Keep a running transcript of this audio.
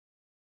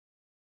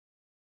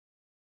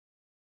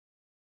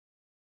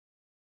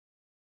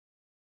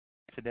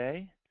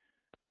today.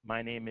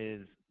 My name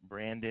is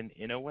Brandon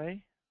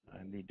Inouye.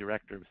 I'm the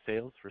Director of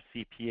Sales for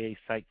CPA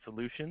Site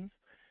Solutions.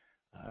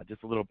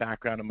 Just a little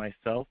background on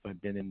myself.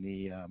 I've been in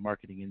the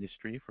marketing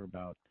industry for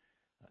about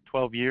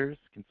 12 years,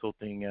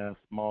 consulting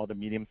small to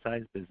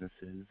medium-sized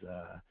businesses,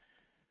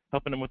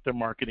 helping them with their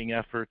marketing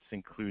efforts,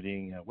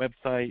 including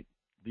website,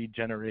 lead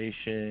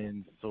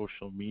generation,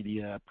 social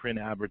media, print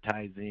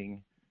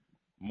advertising,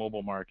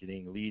 mobile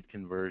marketing, lead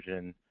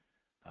conversion,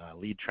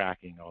 lead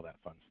tracking, all that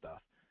fun stuff.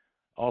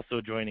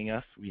 Also joining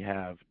us, we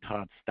have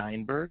Todd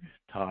Steinberg.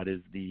 Todd is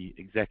the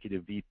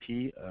Executive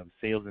VP of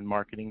Sales and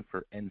Marketing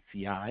for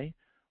NCI,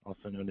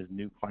 also known as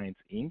New Clients,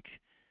 Inc.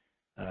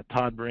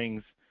 Todd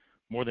brings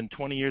more than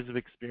 20 years of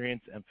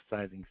experience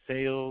emphasizing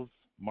sales,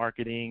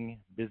 marketing,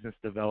 business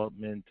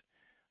development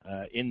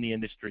in the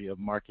industry of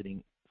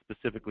marketing,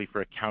 specifically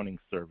for accounting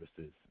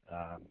services.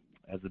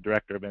 As the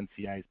director of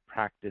NCI's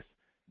Practice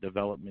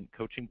Development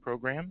Coaching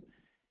Program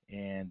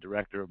and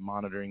Director of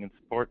Monitoring and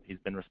Support, he's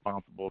been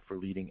responsible for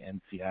leading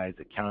NCI's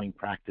Accounting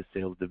Practice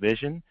Sales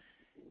Division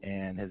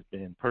and has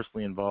been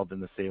personally involved in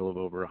the sale of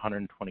over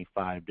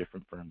 125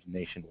 different firms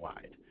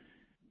nationwide.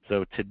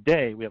 So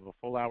today we have a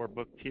full hour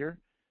booked here.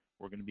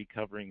 We're going to be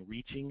covering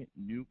reaching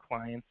new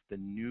clients the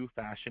new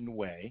fashioned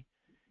way.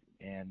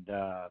 And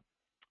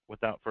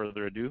without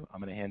further ado,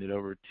 I'm going to hand it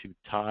over to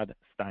Todd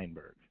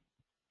Steinberg.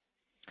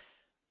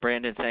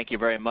 Brandon, thank you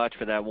very much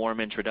for that warm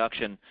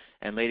introduction.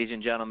 And ladies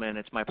and gentlemen,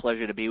 it's my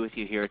pleasure to be with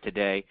you here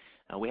today.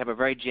 We have a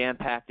very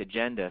jam-packed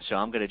agenda, so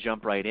I'm going to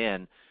jump right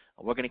in.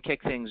 We're going to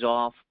kick things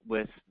off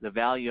with the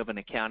value of an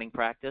accounting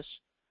practice.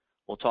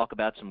 We'll talk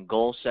about some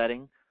goal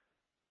setting,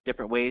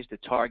 different ways to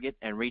target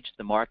and reach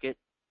the market,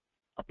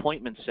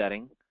 appointment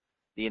setting,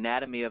 the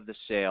anatomy of the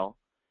sale,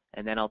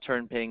 and then I'll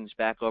turn things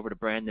back over to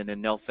Brandon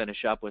and they'll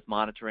finish up with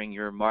monitoring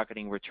your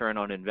marketing return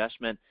on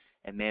investment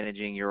and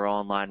managing your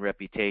online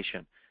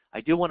reputation. I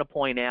do want to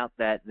point out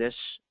that this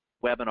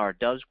webinar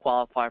does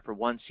qualify for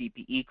 1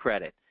 CPE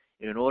credit.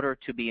 In order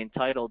to be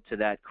entitled to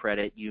that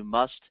credit, you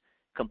must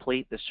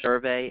complete the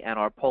survey and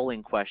our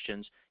polling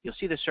questions. You'll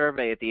see the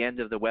survey at the end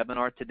of the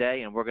webinar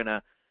today, and we're going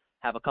to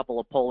have a couple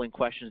of polling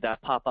questions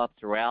that pop up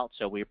throughout,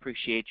 so we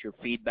appreciate your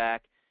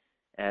feedback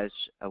as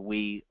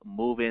we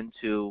move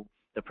into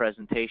the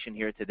presentation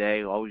here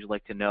today. I always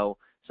like to know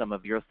some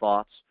of your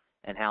thoughts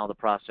and how the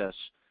process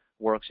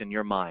works in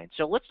your mind.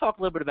 So let's talk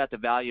a little bit about the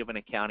value of an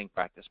accounting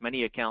practice.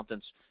 Many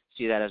accountants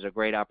see that as a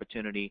great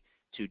opportunity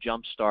to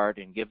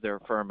jumpstart and give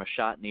their firm a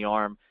shot in the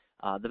arm.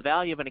 The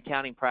value of an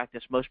accounting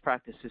practice, most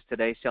practices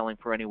today selling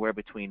for anywhere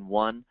between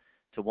 1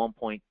 to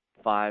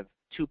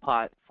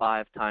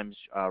 1.5 times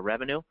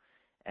revenue,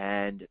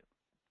 and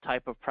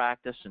type of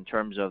practice in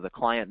terms of the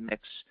client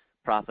mix,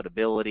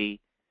 profitability,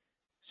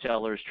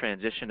 sellers,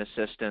 transition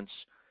assistance,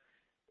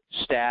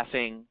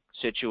 staffing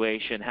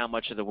situation, how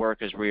much of the work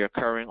is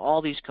reoccurring.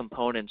 All these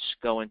components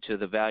go into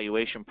the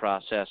valuation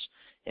process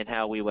and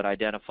how we would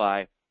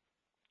identify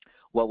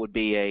what would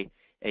be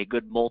a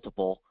good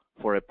multiple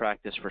for a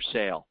practice for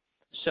sale.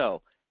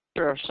 So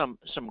there are some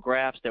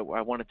graphs that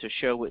I wanted to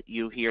show with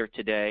you here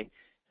today.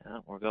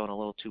 We're going a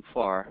little too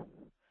far.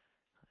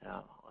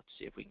 Let's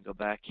see if we can go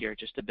back here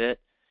just a bit.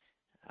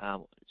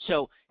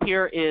 So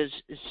here is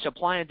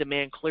supply and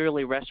demand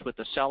clearly rests with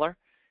the seller.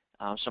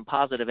 Some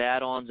positive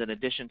add-ons in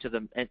addition to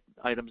the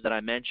items that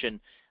I mentioned.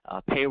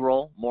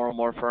 Payroll, more and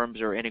more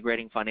firms are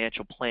integrating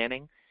financial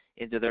planning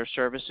into their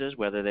services,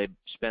 whether they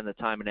spend the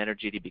time and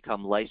energy to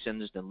become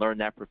licensed and learn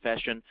that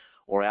profession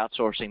or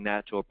outsourcing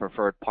that to a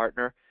preferred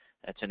partner.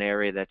 That's an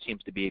area that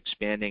seems to be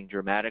expanding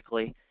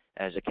dramatically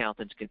as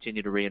accountants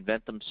continue to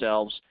reinvent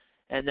themselves.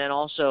 And then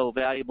also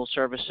valuable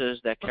services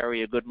that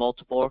carry a good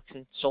multiple or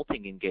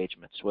consulting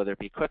engagements, whether it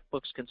be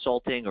QuickBooks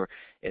consulting or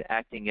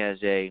acting as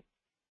a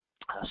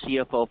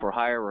CFO for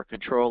hire or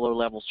controller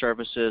level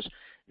services.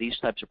 These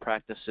types of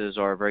practices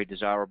are very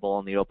desirable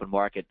on the open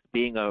market.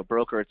 Being a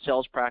broker at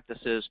sales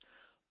practices,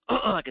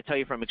 I can tell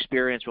you from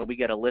experience, when we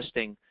get a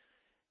listing,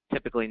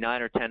 typically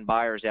 9 or 10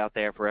 buyers out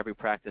there for every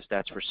practice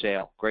that's for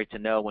sale. Great to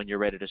know when you're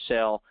ready to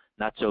sell,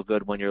 not so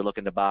good when you're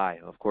looking to buy.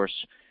 Of course,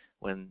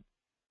 when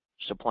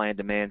supply and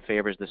demand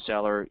favors the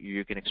seller,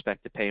 you can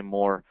expect to pay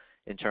more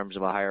in terms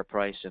of a higher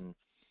price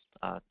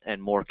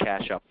and more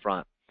cash up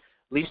front.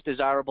 Least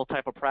desirable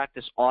type of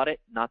practice,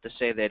 audit. Not to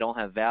say they don't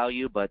have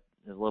value, but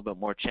it's a little bit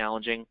more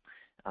challenging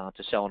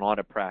to sell an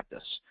audit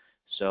practice.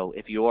 So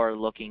if you are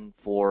looking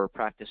for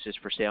practices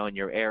for sale in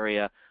your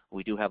area,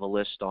 we do have a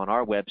list on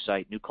our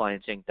website,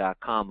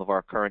 newclientsinc.com, of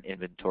our current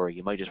inventory.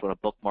 You might just want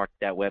to bookmark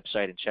that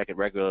website and check it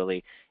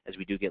regularly, as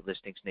we do get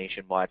listings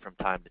nationwide from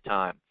time to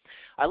time.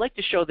 I like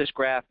to show this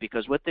graph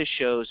because what this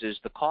shows is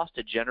the cost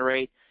to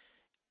generate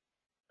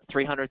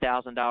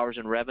 $300,000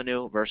 in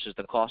revenue versus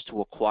the cost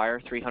to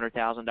acquire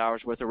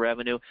 $300,000 worth of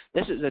revenue.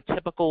 This is a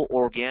typical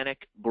organic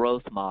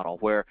growth model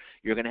where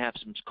you're going to have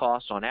some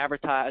costs on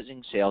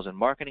advertising, sales and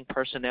marketing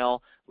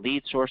personnel,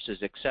 lead sources,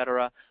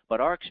 etc.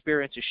 But our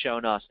experience has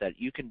shown us that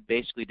you can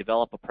basically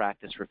develop a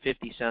practice for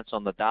 50 cents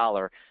on the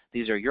dollar.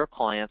 These are your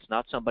clients,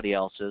 not somebody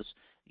else's.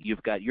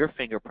 you've got your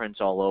fingerprints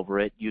all over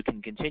it. You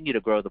can continue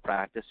to grow the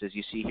practice, as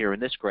you see here in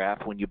this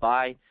graph. When you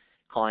buy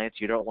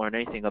clients, you don't learn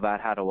anything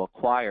about how to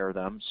acquire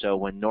them. So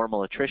when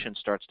normal attrition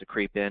starts to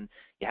creep in,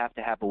 you have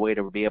to have a way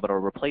to be able to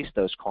replace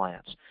those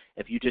clients.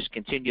 If you just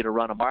continue to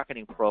run a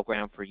marketing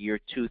program for year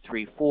 2,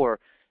 3, 4,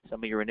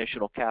 some of your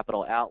initial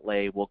capital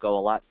outlay will go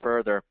a lot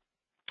further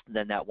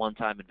than that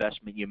one-time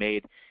investment you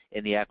made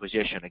in the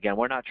acquisition. Again,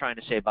 we're not trying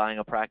to say buying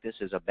a practice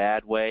is a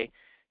bad way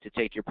to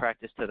take your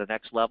practice to the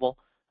next level,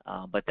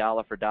 but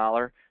dollar for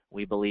dollar,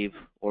 we believe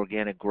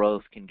organic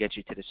growth can get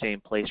you to the same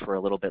place for a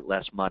little bit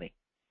less money.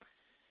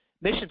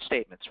 Mission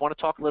statements. I want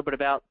to talk a little bit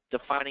about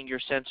defining your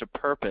sense of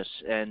purpose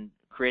and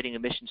creating a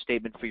mission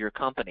statement for your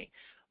company.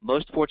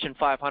 Most Fortune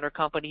 500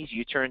 companies,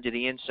 you turn to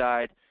the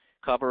inside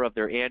cover of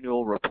their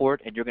annual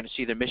report and you're going to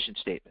see their mission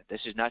statement. This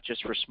is not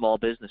just for small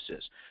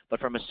businesses, but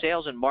from a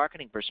sales and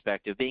marketing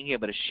perspective, being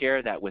able to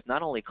share that with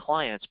not only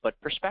clients but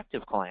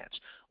prospective clients.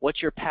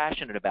 What you're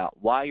passionate about,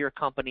 why your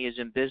company is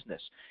in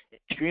business.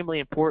 It's extremely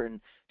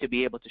important to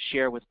be able to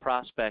share with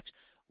prospects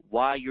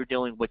why you're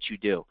doing what you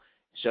do.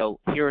 So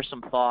here are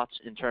some thoughts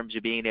in terms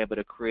of being able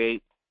to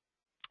create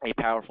a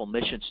powerful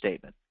mission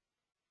statement.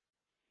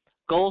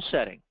 Goal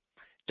setting.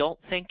 Don't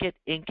think it,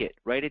 ink it.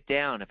 Write it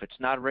down. If it's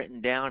not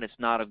written down, it's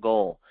not a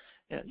goal.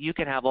 You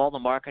can have all the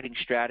marketing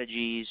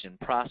strategies and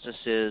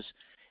processes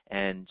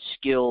and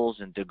skills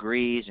and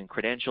degrees and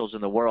credentials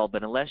in the world,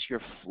 but unless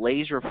you're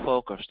laser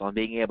focused on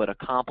being able to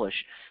accomplish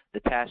the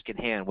task at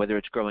hand, whether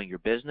it's growing your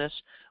business,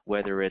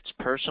 whether it's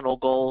personal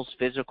goals,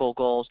 physical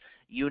goals,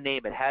 you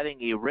name it,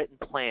 having a written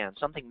plan,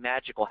 something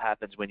magical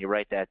happens when you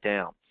write that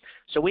down.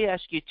 So we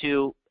ask you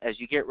to, as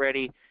you get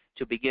ready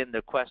to begin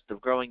the quest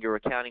of growing your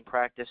accounting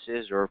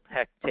practices or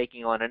heck,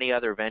 taking on any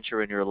other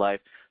venture in your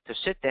life, to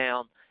sit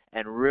down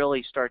and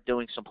really start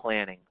doing some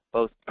planning,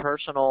 both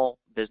personal,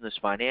 business,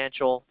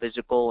 financial,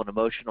 physical, and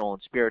emotional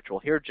and spiritual.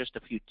 Here are just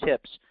a few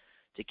tips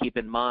to keep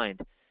in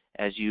mind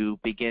as you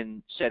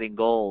begin setting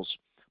goals.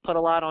 Put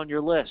a lot on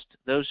your list.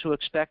 Those who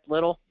expect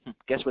little,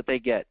 guess what they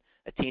get?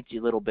 A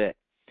teensy little bit.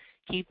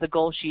 Keep the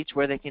goal sheets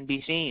where they can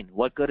be seen.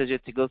 What good is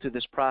it to go through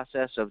this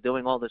process of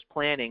doing all this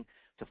planning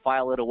to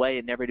file it away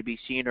and never to be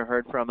seen or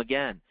heard from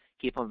again?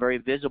 Keep them very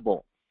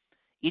visible.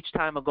 Each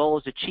time a goal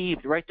is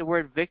achieved, write the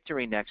word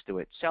victory next to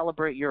it.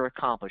 Celebrate your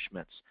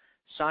accomplishments.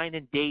 Sign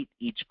and date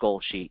each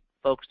goal sheet.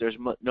 Folks, there's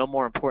no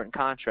more important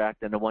contract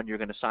than the one you're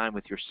going to sign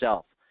with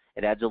yourself.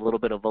 It adds a little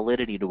bit of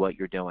validity to what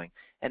you're doing.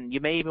 And you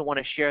may even want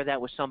to share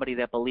that with somebody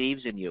that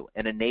believes in you,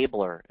 an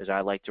enabler, as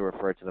I like to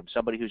refer to them,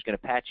 somebody who's going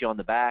to pat you on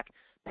the back,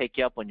 pick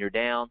you up when you're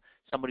down,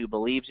 somebody who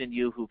believes in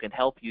you, who can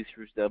help you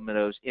through some of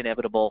those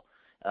inevitable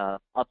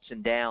ups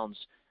and downs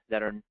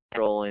that are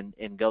natural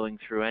in going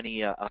through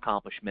any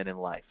accomplishment in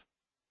life.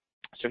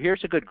 So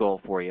here's a good goal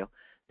for you: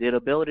 the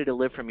ability to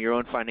live from your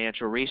own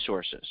financial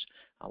resources.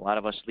 A lot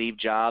of us leave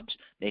jobs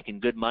making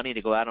good money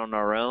to go out on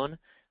our own.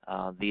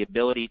 The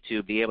ability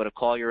to be able to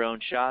call your own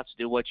shots,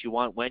 do what you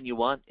want when you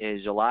want,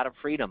 is a lot of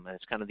freedom.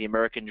 It's kind of the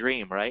American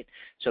dream, right?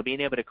 So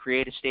being able to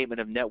create a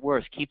statement of net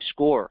worth, keep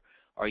score.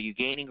 Are you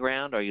gaining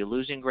ground? Are you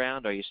losing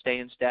ground? Are you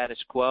staying status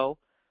quo?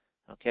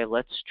 Okay,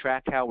 let's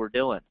track how we're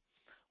doing.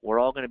 We're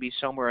all going to be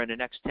somewhere in the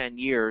next 10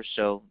 years,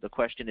 so the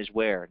question is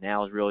where.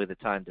 Now is really the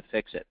time to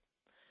fix it.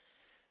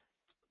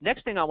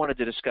 Next thing I wanted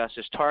to discuss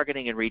is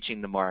targeting and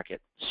reaching the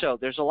market. So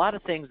there's a lot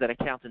of things that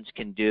accountants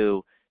can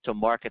do to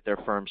market their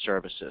firm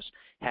services.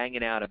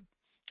 Hanging out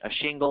a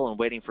shingle and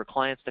waiting for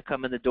clients to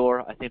come in the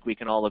door, I think we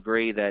can all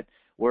agree that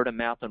word of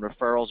mouth and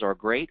referrals are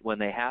great when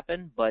they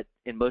happen, but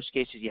in most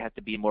cases you have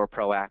to be more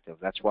proactive.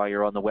 That's why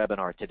you're on the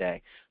webinar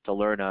today, to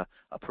learn a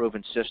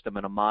proven system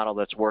and a model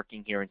that's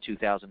working here in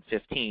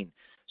 2015.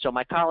 So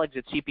my colleagues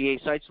at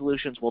CPA Site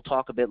Solutions will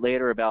talk a bit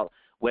later about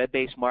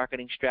web-based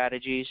marketing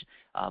strategies,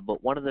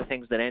 but one of the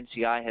things that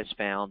NCI has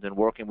found in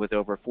working with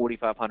over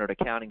 4,500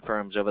 accounting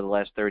firms over the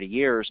last 30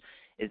 years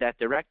is that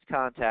direct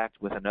contact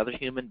with another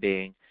human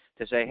being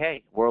to say,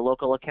 hey, we're a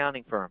local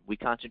accounting firm. We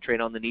concentrate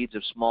on the needs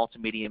of small to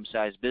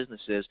medium-sized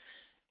businesses.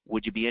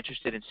 Would you be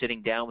interested in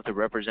sitting down with a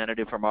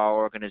representative from our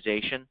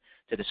organization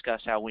to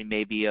discuss how we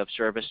may be of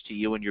service to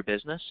you and your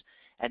business?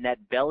 And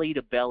that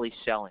belly-to-belly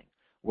selling,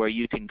 where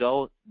you can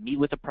go meet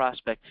with a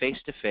prospect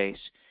face-to-face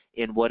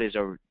in what is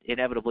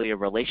inevitably a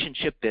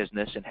relationship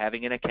business, and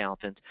having an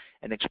accountant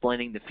and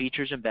explaining the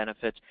features and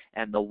benefits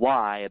and the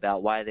why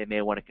about why they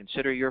may want to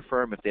consider your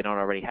firm if they don't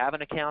already have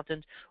an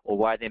accountant, or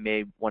why they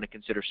may want to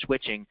consider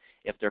switching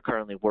if they're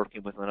currently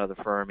working with another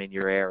firm in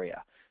your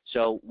area.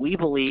 So we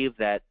believe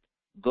that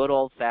good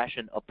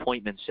old-fashioned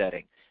appointment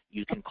setting.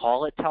 You can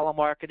call it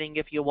telemarketing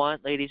if you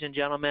want, ladies and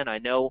gentlemen. I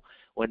know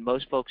when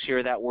most folks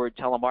hear that word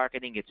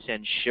telemarketing, it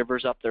sends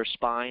shivers up their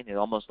spine. It's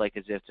almost like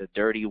as if it's a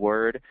dirty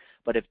word.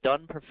 But if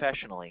done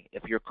professionally,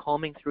 if you're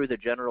combing through the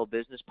general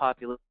business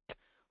population,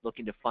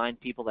 looking to find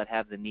people that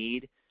have the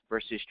need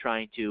versus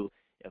trying to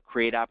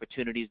create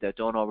opportunities that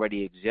don't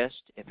already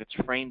exist, if it's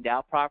framed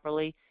out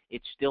properly,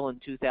 it's still in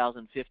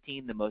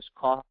 2015 the most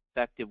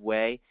cost-effective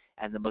way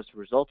and the most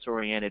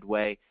results-oriented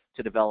way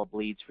to develop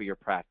leads for your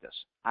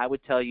practice. I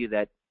would tell you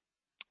that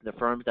the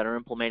firms that are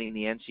implementing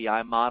the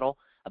NCI model,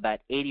 about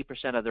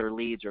 80% of their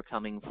leads are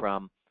coming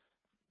from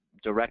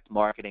direct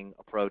marketing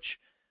approach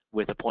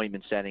with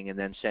appointment setting and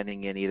then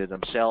sending in either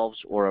themselves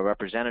or a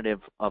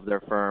representative of their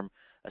firm,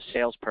 a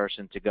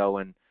salesperson, to go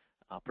and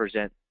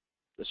present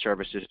the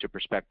services to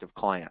prospective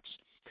clients.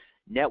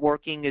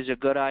 Networking is a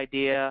good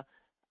idea.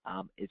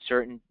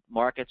 Certain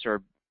markets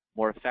are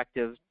more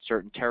effective.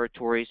 Certain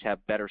territories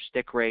have better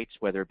stick rates,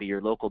 whether it be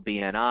your local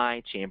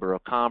BNI, Chamber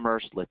of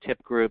Commerce,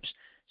 LATIP groups.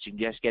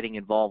 Suggest getting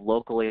involved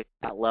locally at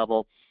that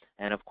level.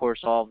 And of course,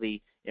 all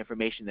the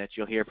information that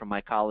you'll hear from my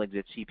colleagues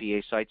at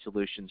CPA Site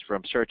Solutions,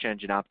 from search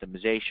engine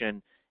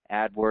optimization,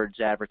 AdWords,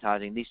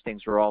 advertising. These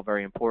things are all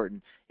very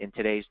important in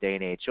today's day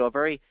and age. So a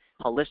very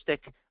holistic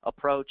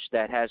approach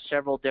that has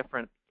several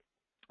different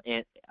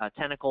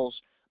tentacles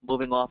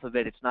moving off of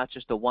it. It's not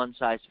just a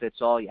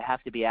one-size-fits-all. You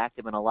have to be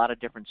active in a lot of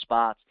different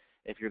spots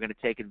if you're going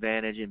to take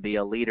advantage and be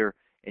a leader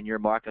in your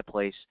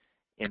marketplace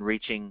in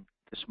reaching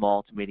the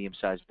small to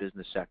medium-sized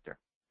business sector.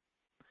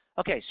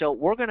 Okay, so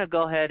we're going to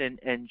go ahead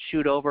and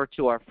shoot over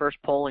to our first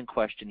polling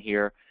question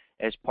here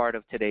as part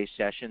of today's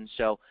session.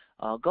 So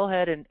go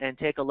ahead and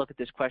take a look at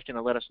this question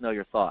and let us know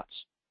your thoughts.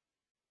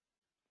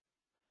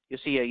 You'll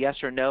see a yes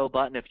or no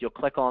button. If you'll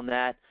click on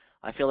that,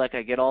 I feel like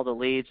I get all the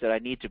leads that I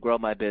need to grow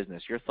my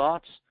business. Your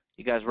thoughts?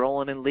 You guys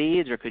rolling in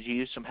leads, or could you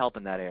use some help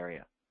in that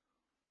area?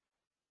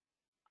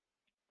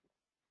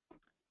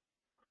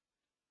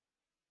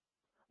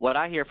 What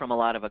I hear from a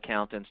lot of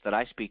accountants that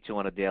I speak to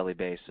on a daily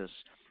basis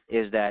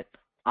is that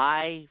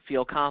I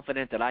feel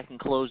confident that I can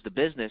close the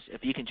business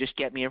if you can just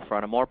get me in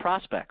front of more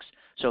prospects.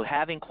 So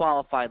having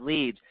qualified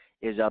leads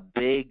is a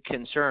big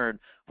concern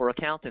for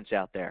accountants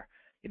out there.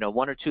 You know,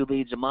 1 or 2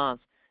 leads a month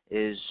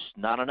is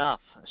not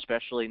enough,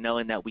 especially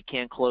knowing that we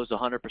can't close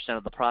 100%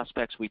 of the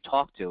prospects we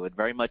talk to. It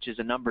very much is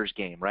a numbers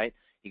game, right?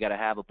 You got to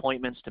have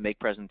appointments to make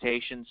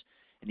presentations,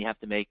 and you have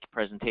to make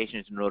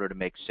presentations in order to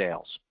make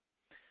sales.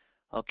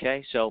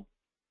 Okay, so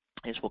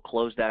I guess we'll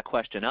close that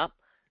question up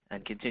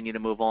and continue to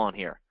move on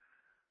here.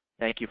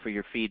 Thank you for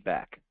your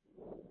feedback.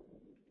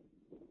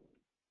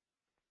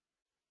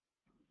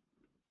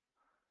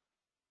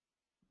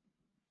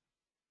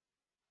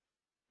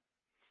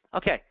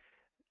 Okay,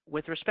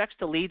 with respects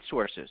to lead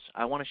sources,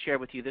 I want to share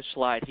with you this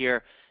slide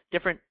here,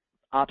 different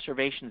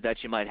observations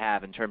that you might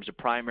have in terms of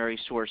primary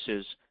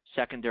sources,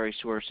 secondary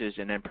sources,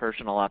 and then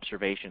personal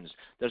observations.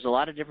 There's a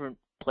lot of different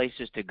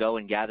places to go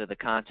and gather the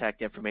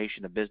contact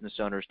information of business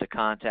owners to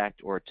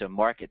contact or to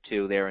market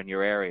to there in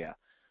your area,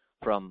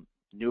 from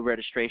new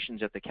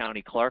registrations at the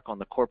county clerk on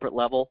the corporate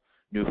level,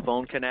 new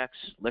phone connects,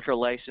 liquor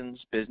license,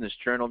 business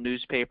journal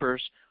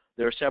newspapers.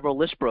 There are several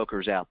list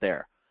brokers out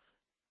there,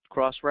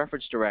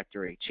 cross-reference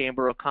directory,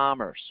 Chamber of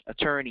Commerce,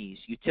 attorneys,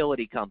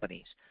 utility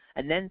companies,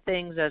 and then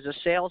things as a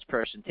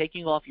salesperson,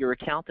 taking off your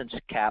accountant's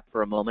cap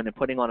for a moment and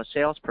putting on a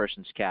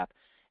salesperson's cap.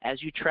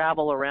 As you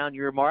travel around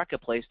your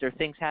marketplace, there are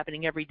things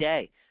happening every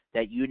day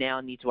that you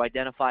now need to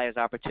identify as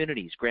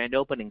opportunities: grand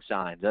opening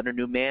signs, under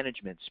new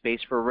management,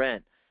 space for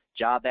rent,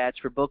 job ads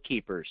for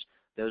bookkeepers,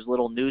 those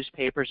little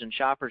newspapers and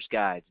shoppers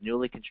guides,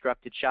 newly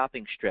constructed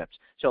shopping strips.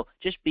 So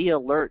just be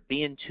alert,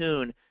 be in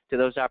tune to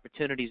those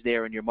opportunities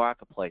there in your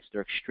marketplace.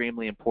 They're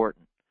extremely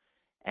important,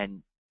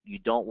 and you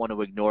don't want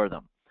to ignore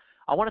them.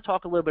 I want to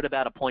talk a little bit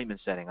about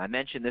appointment setting. I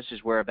mentioned this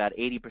is where about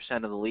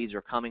 80% of the leads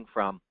are coming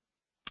from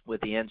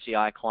with the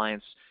NCI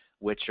clients,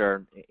 which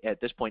are at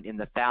this point in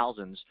the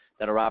thousands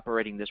that are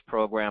operating this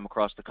program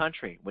across the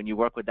country. When you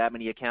work with that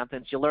many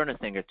accountants, you learn a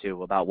thing or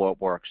two about what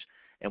works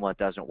and what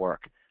doesn't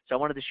work. So I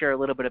wanted to share a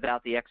little bit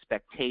about the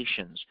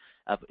expectations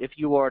of if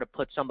you were to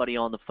put somebody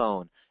on the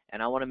phone,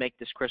 and I want to make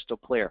this crystal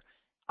clear.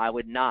 I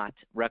would not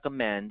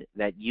recommend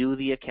that you,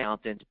 the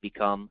accountant,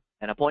 become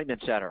an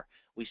appointment setter.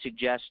 We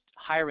suggest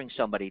hiring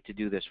somebody to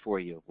do this for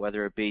you,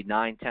 whether it be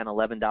 $9, $10,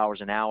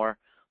 $11 an hour,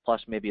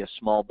 plus maybe a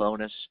small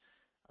bonus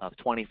of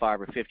 $25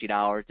 or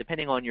 $50.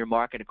 Depending on your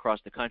market across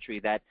the country,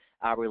 that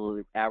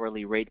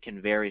hourly rate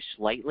can vary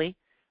slightly,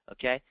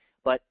 okay?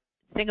 But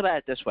think about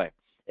it this way.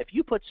 If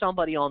you put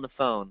somebody on the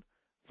phone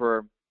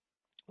for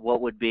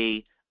what would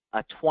be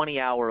a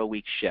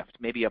 20-hour-a-week shift,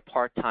 maybe a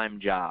part-time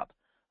job,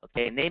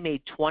 okay, and they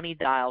made 20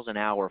 dials an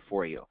hour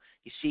for you.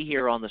 You see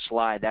here on the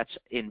slide, that's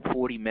in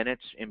 40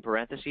 minutes in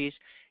parentheses.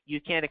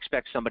 You can't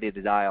expect somebody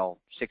to dial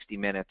 60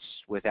 minutes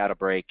without a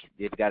break.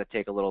 They've got to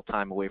take a little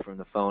time away from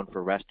the phone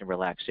for rest and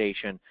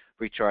relaxation,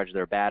 recharge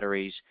their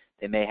batteries.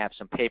 They may have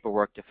some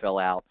paperwork to fill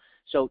out.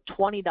 So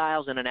 20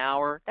 dials in an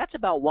hour, that's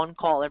about 1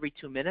 call every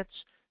 2 minutes.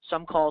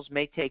 Some calls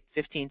may take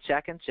 15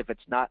 seconds if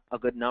it's not a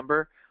good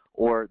number,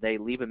 or they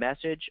leave a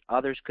message.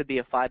 Others could be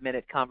a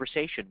 5-minute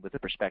conversation with a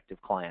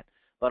prospective client.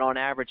 But on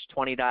average,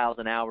 20 dials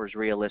an hour is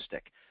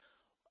realistic.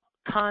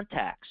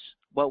 Contacts.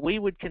 What we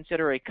would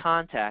consider a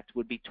contact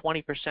would be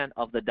 20%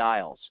 of the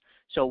dials.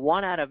 So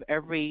 1 out of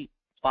every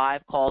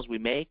 5 calls we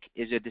make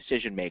is a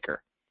decision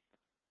maker.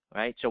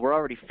 Right? So we're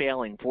already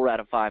failing 4 out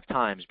of 5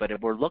 times, but if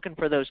we're looking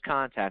for those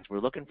contacts, we're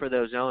looking for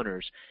those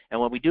owners,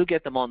 and when we do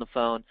get them on the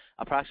phone,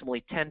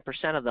 approximately 10%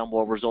 of them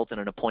will result in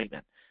an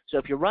appointment. So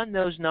if you run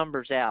those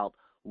numbers out,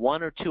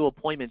 1 or 2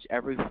 appointments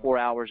every 4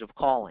 hours of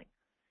calling.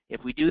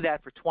 If we do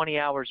that for 20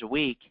 hours a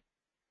week,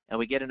 and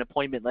we get an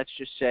appointment, let's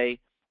just say,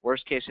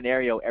 worst case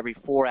scenario, every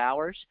 4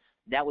 hours,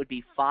 that would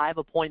be 5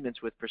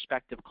 appointments with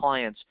prospective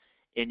clients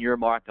in your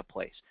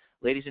marketplace.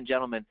 Ladies and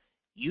gentlemen,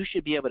 you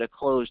should be able to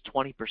close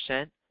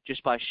 20%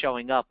 just by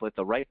showing up with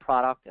the right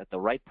product at the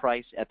right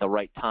price at the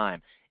right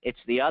time. It's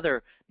the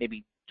other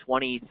maybe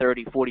 20,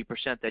 30, 40%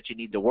 that you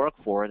need to work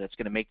for that's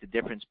going to make the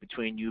difference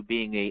between you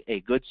being a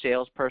good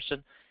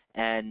salesperson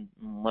and,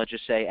 let's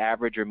just say,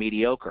 average or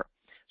mediocre.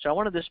 So I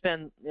wanted to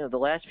spend the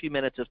last few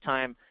minutes of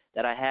time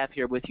that I have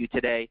here with you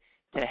today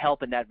to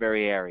help in that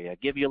very area,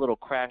 give you a little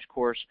crash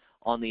course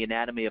on the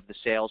anatomy of the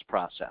sales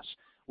process.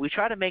 We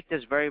try to make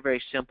this very,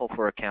 very simple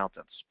for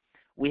accountants.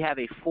 We have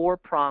a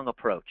 4-prong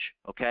approach,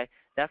 okay?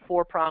 That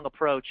 4-prong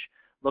approach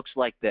looks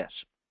like this.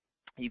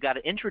 You've got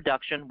an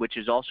introduction, which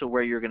is also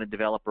where you're going to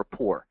develop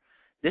rapport.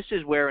 This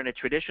is where in a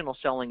traditional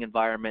selling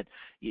environment,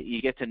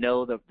 you get to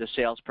know the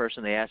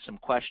salesperson, they ask some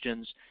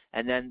questions,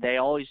 and then they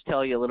always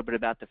tell you a little bit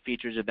about the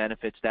features and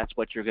benefits, that's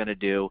what you're going to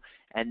do,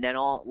 and then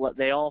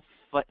they all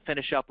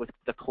finish up with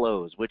the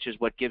close, which is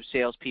what gives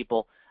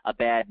salespeople a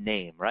bad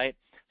name, right?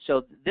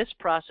 So this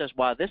process,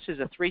 while this is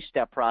a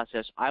 3-step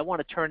process, I want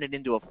to turn it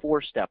into a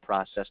 4-step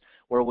process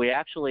where we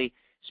actually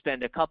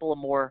spend a couple of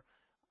more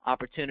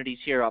opportunities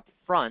here up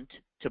front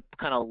to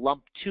kind of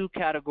lump 2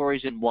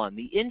 categories in one.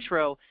 The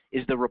intro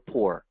is the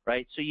rapport,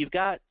 right? So you've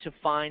got to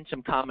find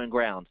some common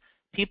ground.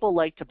 People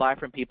like to buy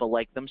from people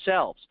like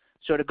themselves.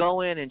 So to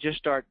go in and just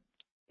start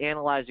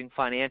analyzing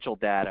financial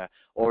data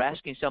or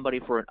asking somebody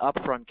for an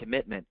upfront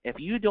commitment, if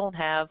you don't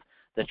have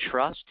the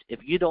trust, if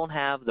you don't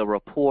have the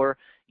rapport,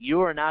 you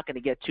are not going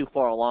to get too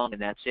far along in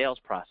that sales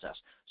process.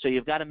 So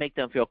you've got to make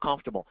them feel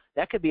comfortable.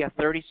 That could be a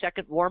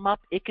 30-second warm-up.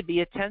 It could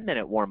be a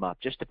 10-minute warm-up,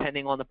 just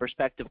depending on the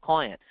prospective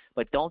client.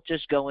 But don't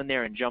just go in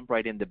there and jump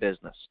right into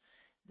business.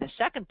 The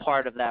second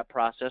part of that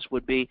process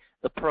would be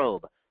the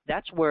probe.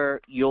 That's where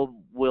you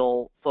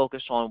will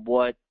focus on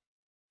what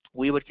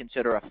we would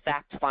consider a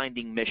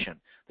fact-finding mission.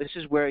 This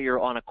is where you're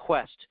on a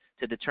quest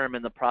to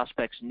determine the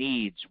prospect's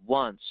needs,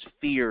 wants,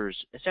 fears.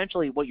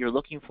 Essentially what you're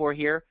looking for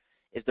here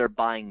is their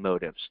buying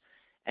motives.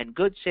 And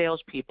good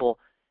salespeople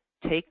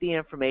take the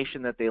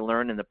information that they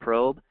learn in the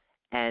probe,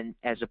 and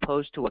as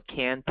opposed to a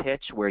canned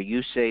pitch where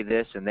you say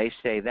this and they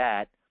say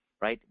that,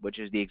 right, which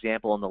is the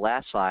example on the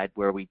last slide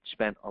where we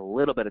spent a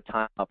little bit of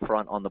time up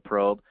front on the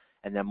probe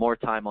and then more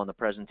time on the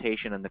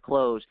presentation and the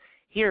close,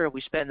 here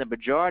we spend the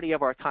majority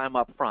of our time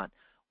up front.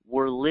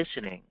 We're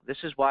listening. This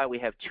is why we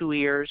have 2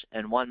 ears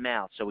and 1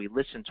 mouth, so we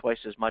listen twice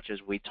as much as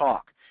we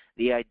talk.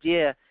 The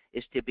idea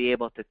is to be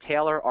able to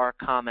tailor our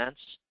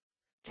comments,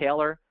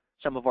 tailor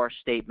some of our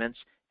statements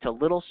to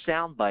little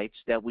sound bites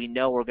that we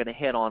know are going to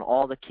hit on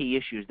all the key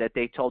issues that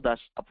they told us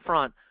up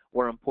front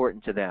were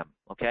important to them,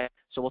 okay?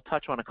 So we'll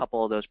touch on a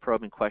couple of those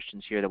probing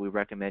questions here that we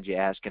recommend you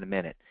ask in a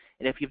minute.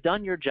 And if you've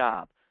done your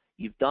job,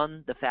 you've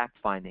done the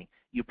fact-finding,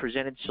 you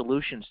presented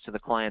solutions to the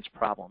client's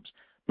problems,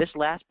 this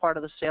last part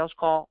of the sales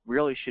call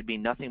really should be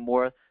nothing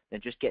more than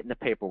just getting the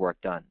paperwork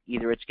done.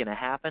 Either it's going to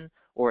happen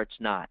or it's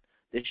not.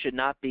 This should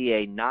not be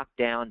a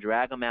knock-down,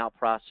 drag-them-out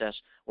process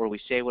where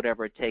we say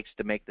whatever it takes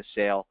to make the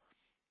sale.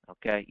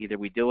 Okay, either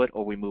we do it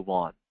or we move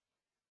on.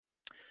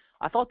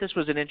 I thought this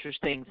was an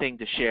interesting thing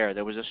to share.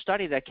 There was a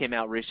study that came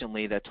out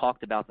recently that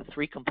talked about the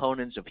 3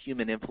 components of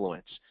human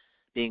influence,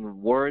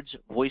 being words,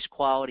 voice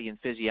quality, and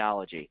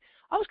physiology.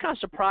 I was kind of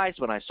surprised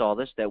when I saw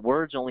this, that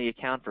words only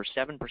account for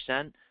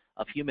 7%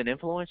 of human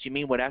influence. You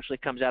mean what actually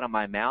comes out of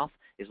my mouth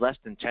is less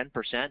than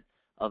 10%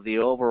 of the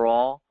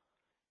overall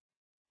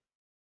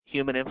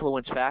human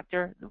influence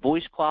factor?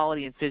 Voice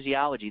quality and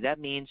physiology, that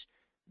means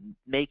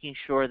making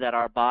sure that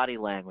our body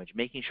language,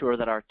 making sure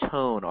that our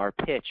tone, our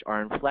pitch,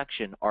 our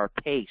inflection, our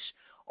pace,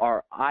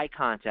 our eye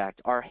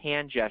contact, our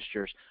hand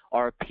gestures,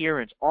 our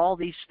appearance, all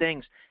these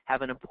things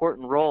have an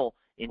important role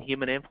in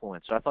human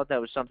influence. So I thought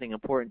that was something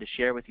important to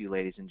share with you,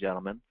 ladies and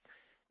gentlemen.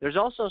 There's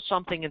also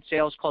something in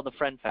sales called the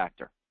friend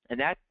factor, and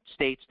that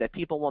states that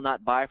people will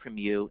not buy from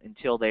you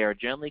until they are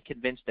generally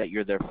convinced that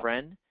you're their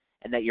friend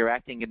and that you're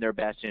acting in their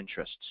best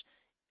interests.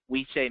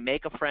 We say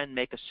make a friend,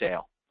 make a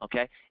sale.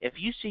 Okay? If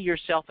you see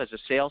yourself as a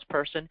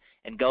salesperson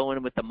and go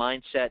in with the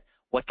mindset,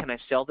 what can I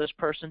sell this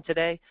person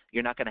today?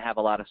 You're not going to have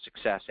a lot of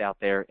success out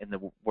there in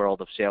the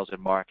world of sales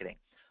and marketing.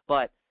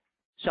 But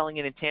selling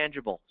an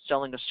intangible,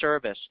 selling a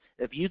service,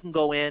 if you can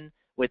go in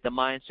with the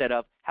mindset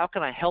of how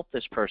can I help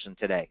this person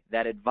today,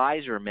 that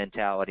advisor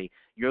mentality,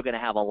 you're going to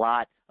have a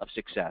lot of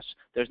success.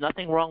 There's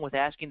nothing wrong with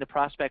asking the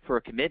prospect for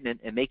a commitment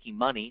and making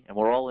money, and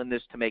we're all in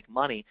this to make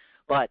money,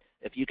 but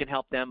if you can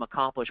help them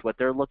accomplish what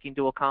they're looking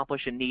to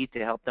accomplish and need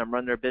to help them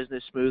run their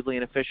business smoothly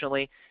and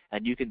efficiently,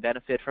 and you can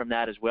benefit from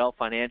that as well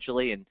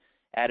financially and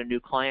add a new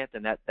client,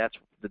 then that's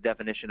the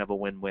definition of a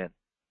win-win.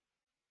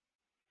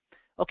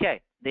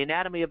 Okay, the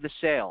anatomy of the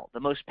sale. The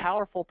most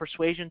powerful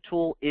persuasion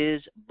tool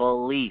is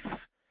belief.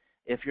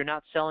 If you're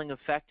not selling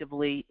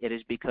effectively, it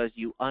is because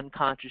you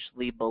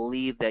unconsciously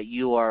believe that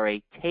you are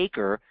a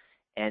taker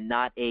and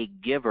not a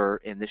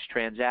giver in this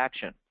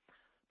transaction.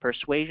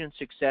 Persuasion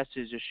success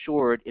is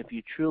assured if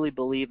you truly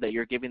believe that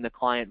you're giving the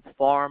client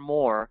far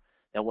more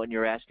than what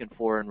you're asking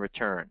for in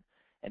return.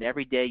 And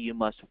every day you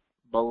must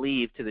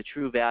believe to the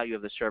true value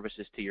of the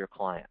services to your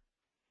client.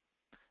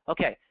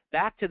 Okay,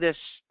 back to this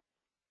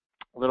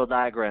little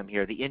diagram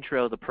here, the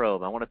intro, the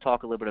probe. I want to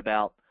talk a little bit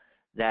about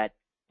that,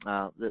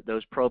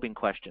 those probing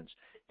questions.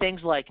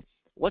 Things like,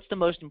 what's the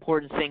most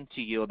important thing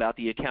to you about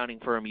the accounting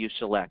firm you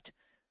select?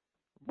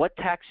 What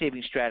tax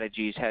saving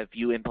strategies have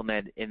you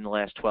implemented in the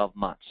last 12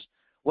 months?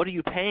 What are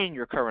you paying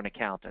your current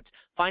accountant?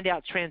 Find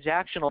out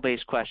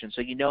transactional-based questions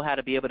so you know how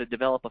to be able to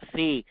develop a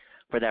fee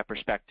for that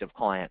prospective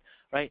client,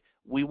 right?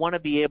 We want to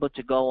be able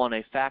to go on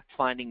a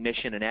fact-finding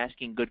mission and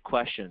asking good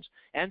questions.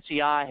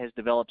 NCI has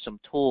developed some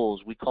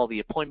tools we call the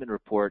appointment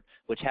report,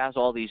 which has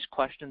all these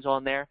questions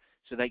on there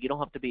so that you don't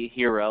have to be a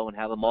hero and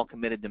have them all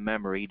committed to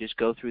memory. You just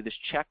go through this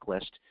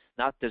checklist,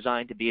 not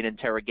designed to be an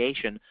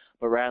interrogation,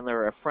 but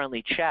rather a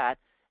friendly chat,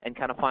 and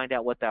kind of find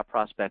out what that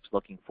prospect's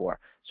looking for.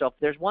 So if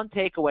there's one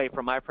takeaway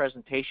from my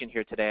presentation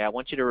here today, I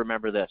want you to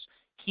remember this.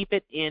 Keep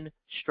it in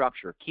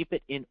structure. Keep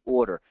it in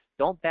order.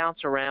 Don't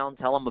bounce around.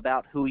 Tell them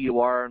about who you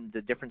are and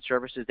the different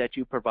services that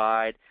you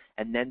provide,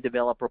 and then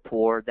develop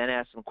rapport, then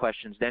ask some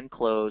questions, then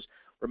close.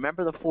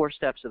 Remember the 4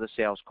 steps of the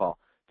sales call.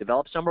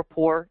 Develop some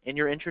rapport in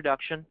your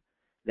introduction,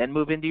 then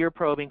move into your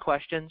probing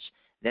questions,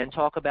 then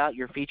talk about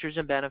your features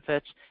and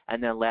benefits,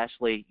 and then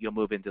lastly, you'll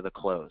move into the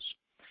close.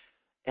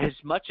 As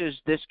much as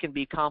this can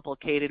be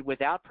complicated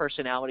without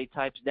personality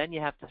types, then you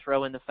have to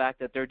throw in the fact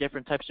that there are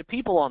different types of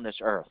people on this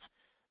earth.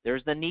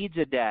 There's the needs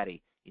of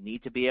daddy. You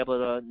need to be able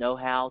to know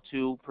how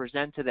to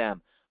present to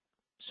them.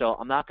 So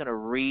I'm not going to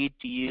read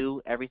to you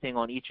everything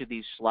on each of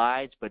these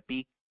slides, but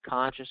be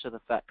cognizant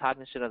of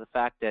the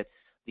fact that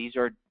these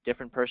are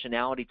different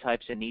personality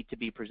types and need to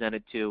be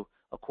presented to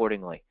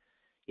accordingly.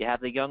 You have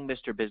the young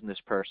Mr. Business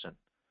person,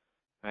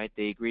 right?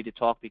 They agree to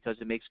talk because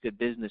it makes good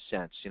business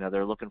sense. You know,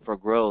 they're looking for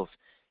growth.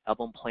 Help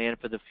them plan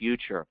for the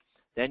future.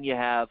 Then you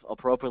have,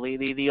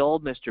 appropriately, the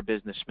old Mr.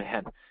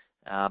 Businessman.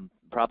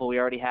 Probably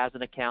already has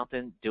an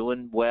accountant,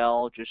 doing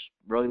well, just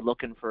really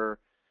looking for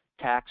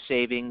tax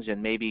savings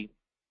and maybe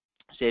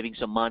saving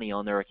some money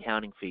on their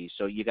accounting fees.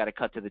 So you got to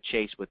cut to the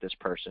chase with this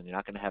person. You're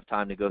not going to have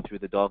time to go through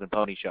the dog and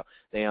pony show.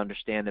 They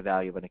understand the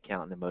value of an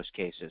accountant in most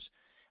cases.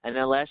 And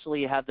then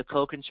lastly, you have the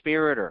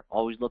co-conspirator,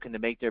 always looking to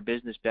make their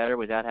business better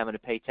without having to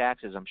pay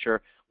taxes. I'm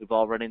sure we've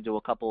all run into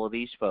a couple of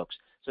these folks.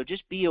 So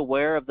just be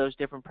aware of those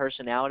different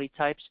personality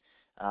types.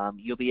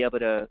 You'll be able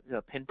to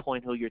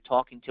pinpoint who you're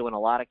talking to in a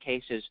lot of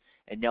cases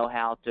and know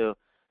how to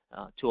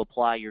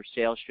apply your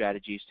sales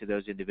strategies to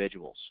those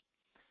individuals.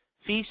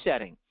 Fee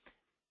setting.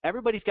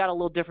 Everybody's got a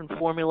little different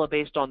formula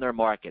based on their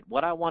market.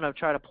 What I want to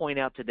try to point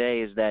out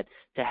today is that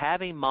to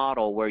have a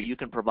model where you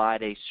can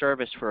provide a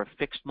service for a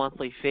fixed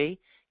monthly fee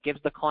gives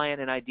the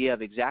client an idea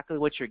of exactly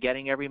what you're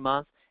getting every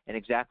month and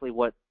exactly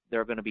what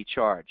they're going to be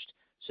charged.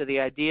 So the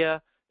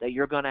idea that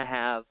you're going to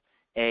have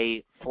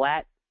a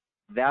flat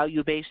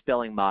value-based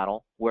billing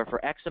model where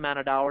for X amount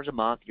of dollars a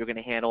month you're going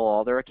to handle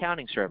all their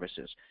accounting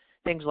services.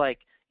 Things like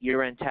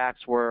year-end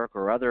tax work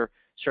or other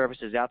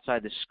services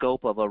outside the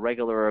scope of a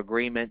regular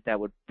agreement that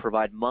would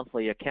provide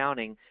monthly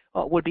accounting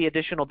would be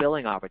additional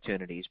billing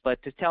opportunities.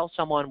 But to tell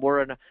someone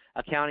we're an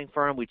accounting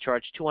firm, we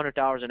charge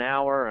 $200 an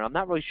hour, and I'm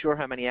not really sure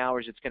how many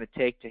hours it's going to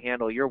take to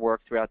handle your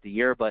work throughout the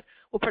year, but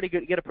we'll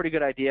get a pretty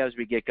good idea as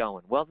we get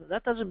going. Well,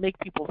 that doesn't make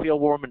people feel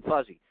warm and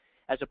fuzzy,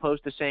 as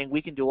opposed to saying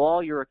we can do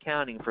all your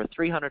accounting for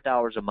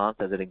 $300 a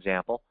month as an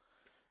example,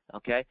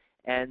 okay?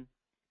 And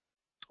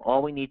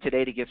all we need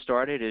today to get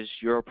started is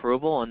your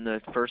approval on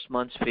the first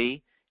month's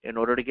fee in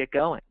order to get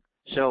going.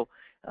 So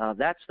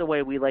that's the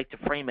way we like to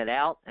frame it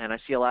out, and I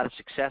see a lot of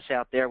success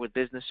out there with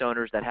business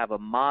owners that have a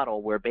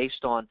model where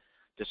based on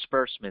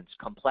disbursements,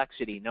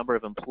 complexity, number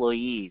of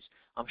employees,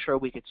 I'm sure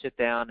we could sit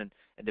down and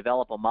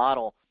develop a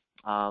model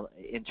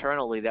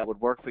internally that would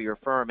work for your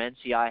firm.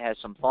 NCI has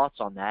some thoughts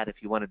on that. If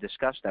you want to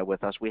discuss that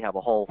with us, we have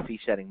a whole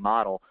fee-setting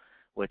model,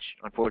 which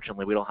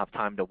unfortunately we don't have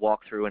time to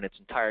walk through in its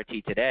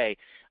entirety today.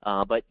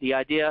 But the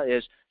idea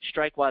is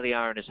strike while the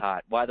iron is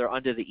hot, while they're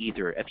under the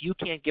ether. If you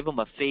can't give them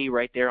a fee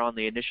right there on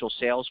the initial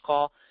sales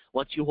call,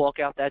 once you walk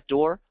out that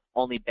door,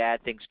 only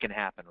bad things can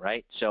happen,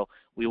 right? So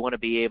we want to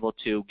be able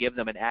to give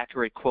them an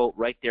accurate quote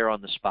right there on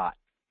the spot.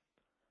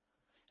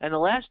 And the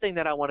last thing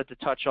that I wanted to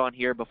touch on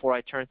here before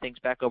I turn things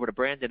back over to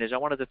Brandon is I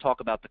wanted to talk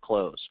about the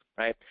close,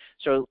 right?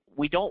 So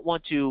we don't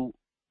want to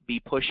be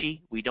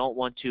pushy. We don't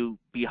want to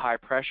be high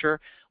pressure.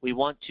 We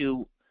want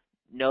to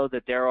know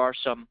that there are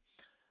some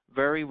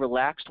very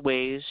relaxed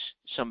ways,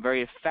 some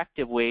very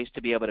effective ways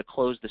to be able to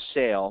close the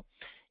sale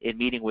in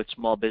meeting with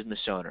small business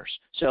owners.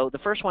 So the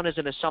first one is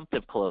an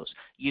assumptive close,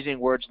 using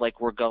words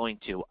like we're going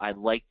to, I'd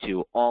like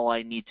to, all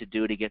I need to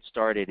do to get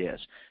started is.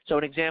 So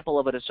an example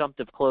of an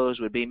assumptive close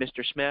would be,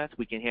 Mr. Smith,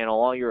 we can handle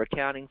all your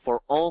accounting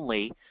for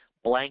only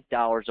blank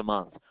dollars a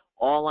month.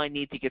 All I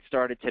need to get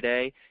started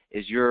today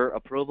is your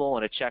approval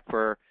and a check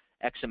for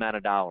X amount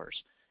of dollars,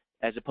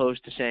 as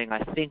opposed to saying,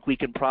 I think we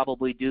can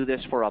probably do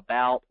this for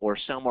about or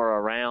somewhere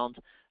around.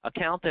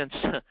 Accountants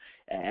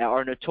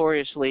are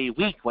notoriously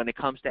weak when it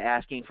comes to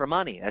asking for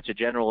money. That's a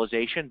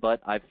generalization, but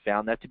I've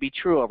found that to be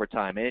true over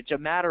time. And it's a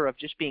matter of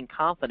just being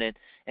confident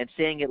and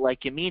saying it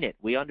like you mean it.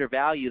 We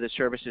undervalue the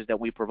services that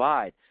we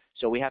provide.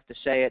 So we have to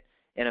say it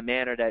in a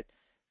manner that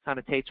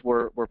connotates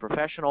we're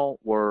professional,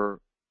 we're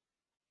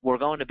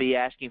going to be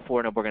asking for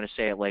it, and we're going to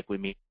say it like we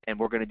mean. And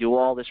we're going to do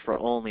all this for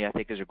only, I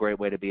think, is a great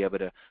way to be able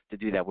to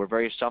do that. We're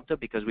very assumptive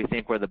because we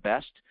think we're the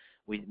best.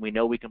 We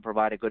know we can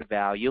provide a good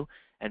value.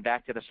 And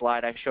back to the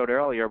slide I showed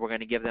earlier, we're going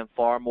to give them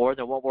far more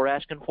than what we're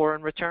asking for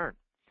in return.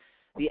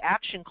 The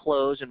action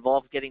close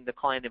involves getting the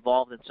client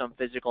involved in some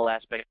physical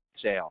aspect of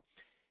the sale.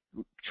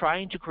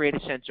 Trying to create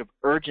a sense of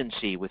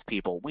urgency with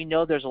people. We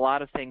know there's a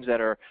lot of things that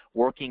are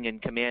working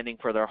and commanding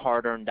for their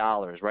hard-earned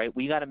dollars, right?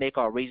 We got to make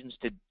our reasons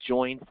to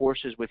join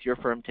forces with your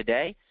firm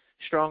today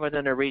stronger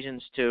than their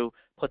reasons to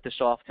put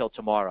this off till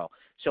tomorrow.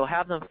 So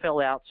have them fill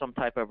out some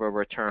type of a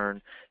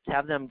return,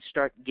 have them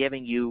start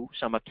giving you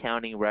some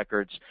accounting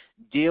records,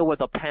 deal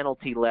with a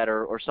penalty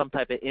letter or some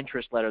type of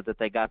interest letter that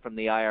they got from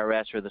the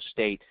IRS or the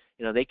state.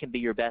 You know, they can be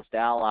your best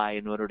ally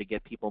in order to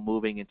get people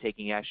moving and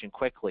taking action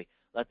quickly.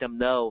 Let them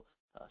know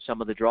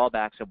some of the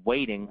drawbacks of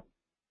waiting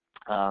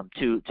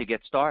to get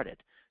started.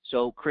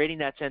 So creating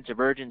that sense of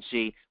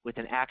urgency with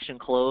an action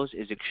close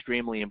is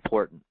extremely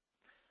important.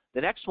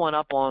 The next one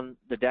up on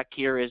the deck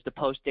here is the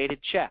post-dated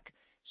check.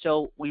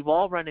 So we've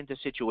all run into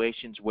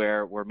situations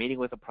where we're meeting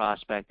with a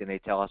prospect and they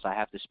tell us, I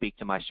have to speak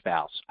to my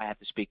spouse, I have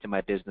to speak to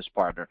my business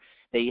partner.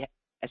 They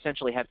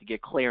essentially have to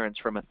get clearance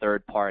from a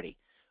third party.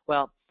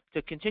 Well,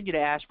 to continue to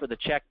ask for the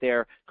check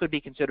there could be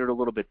considered a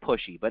little bit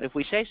pushy. But if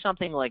we say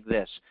something like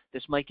this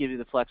might give you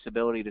the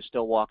flexibility to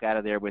still walk out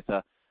of there with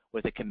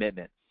a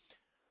commitment.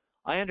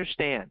 I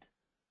understand,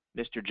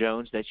 Mr.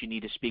 Jones, that you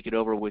need to speak it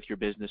over with your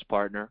business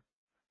partner.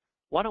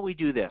 Why don't we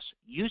do this?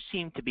 You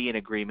seem to be in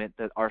agreement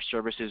that our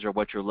services are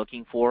what you're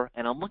looking for,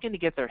 and I'm looking to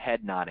get their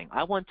head nodding.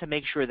 I want to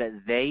make sure that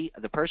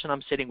the person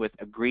I'm sitting with,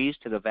 agrees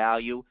to the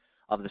value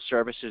of the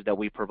services that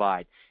we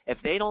provide. If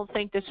they don't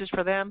think this is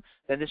for them,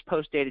 then this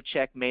post-dated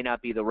check may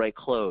not be the right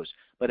close.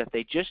 But if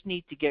they just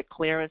need to get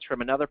clearance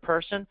from another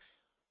person,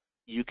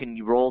 you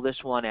can roll this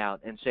one out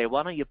and say,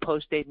 why don't you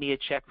post-date me a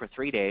check for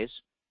 3 days?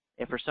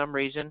 If for some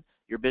reason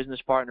your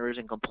business partner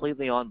isn't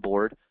completely on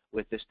board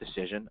with this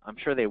decision, I'm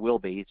sure they will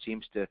be. It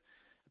seems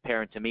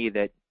apparent to me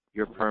that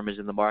your firm is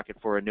in the market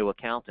for a new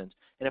accountant.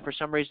 And if for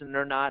some reason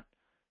they're not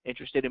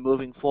interested in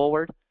moving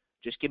forward,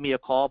 just give me a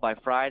call by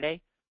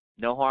Friday.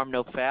 No harm,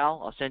 no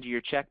foul. I'll send you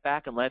your check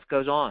back and life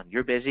goes on.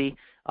 You're busy.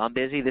 I'm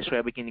busy. This way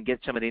we can get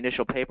some of the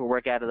initial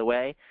paperwork out of the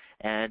way.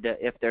 And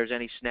if there's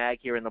any snag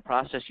here in the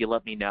process, you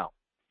let me know.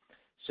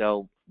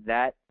 So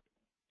that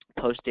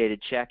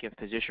post-dated check, if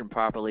positioned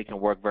properly, can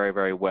work very,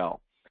 very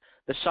well.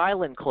 The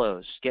silent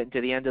close, getting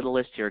to the end of the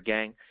list here,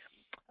 gang.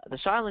 The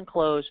silent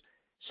close,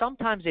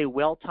 sometimes a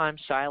well-timed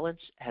silence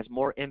has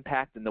more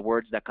impact than the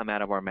words that come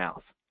out of our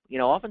mouth. You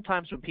know,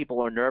 oftentimes when people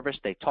are nervous,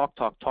 they talk.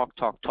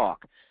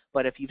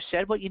 But if you've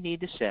said what you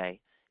need to say,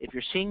 if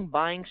you're seeing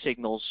buying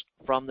signals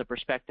from the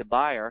prospective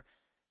buyer,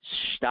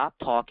 stop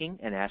talking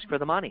and ask for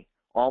the money.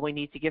 All we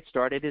need to get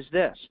started is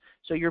this.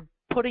 So you're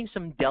putting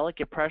some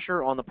delicate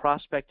pressure on the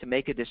prospect to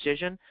make a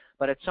decision,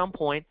 but at some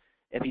point,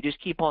 if you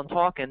just keep on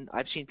talking,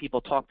 I've seen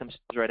people talk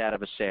themselves right out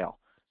of a sale.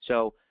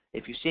 So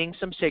if you're seeing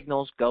some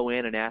signals, go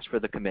in and ask for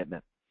the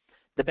commitment.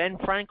 The Ben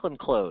Franklin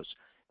close.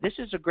 This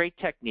is a great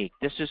technique.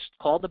 This is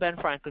called the Ben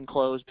Franklin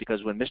close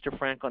because when Mr.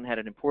 Franklin had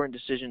an important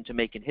decision to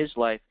make in his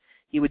life,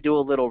 he would do a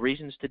little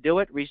reasons to do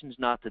it, reasons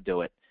not to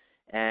do it,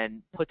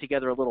 and put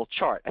together a little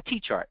chart, a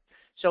T-chart.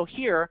 So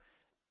here,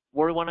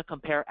 we want to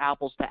compare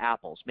apples to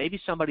apples.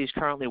 Maybe somebody's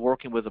currently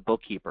working with a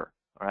bookkeeper,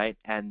 all right,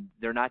 and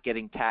they're not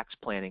getting tax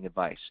planning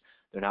advice.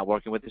 They're not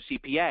working with the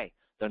CPA.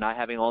 They're not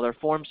having all their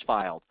forms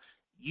filed.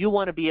 You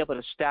want to be able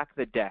to stack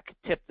the deck,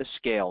 tip the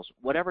scales,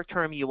 whatever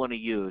term you want to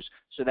use,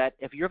 so that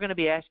if you're going to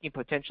be asking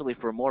potentially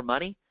for more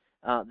money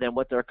than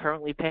what they're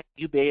currently paying,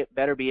 you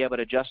better be able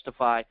to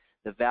justify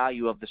the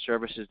value of the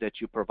services that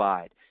you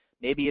provide.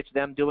 Maybe it's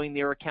them doing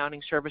their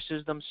accounting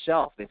services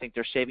themselves. They think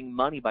they're saving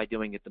money by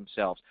doing it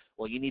themselves.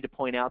 Well, you need to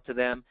point out to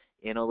them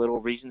in a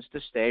little reasons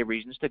to stay,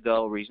 reasons to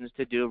go, reasons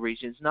to do,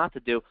 reasons not to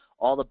do,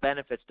 all the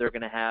benefits they're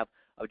going to have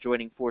of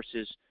joining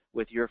forces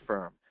with your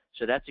firm.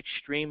 So that's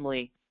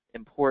extremely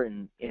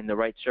important in the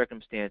right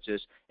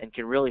circumstances and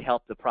can really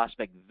help the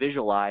prospect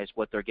visualize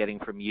what they're getting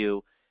from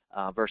you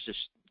versus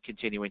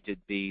continuing to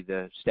be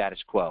the status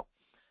quo.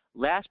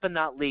 Last but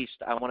not least,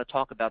 I want to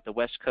talk about the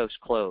West Coast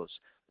close.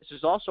 This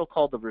is also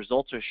called the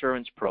Results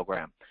Assurance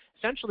Program.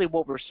 Essentially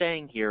what we're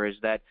saying here is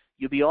that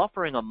you'll be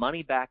offering a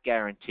money-back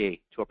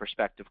guarantee to a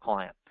prospective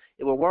client.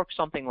 It will work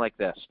something like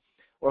this.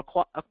 Or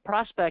a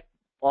prospect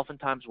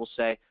oftentimes will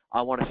say,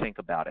 I want to think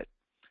about it.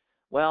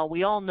 Well,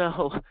 we all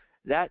know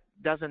that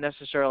doesn't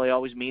necessarily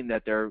always mean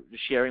that they're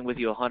sharing with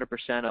you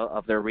 100%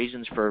 of their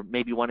reasons for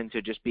maybe wanting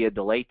to just be a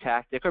delay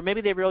tactic, or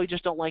maybe they really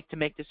just don't like to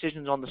make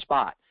decisions on the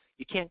spot.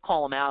 You can't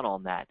call them out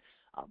on that.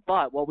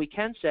 But what we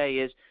can say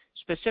is,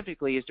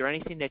 specifically, is there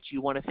anything that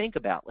you want to think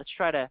about? Let's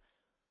try to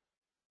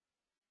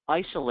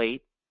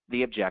isolate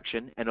the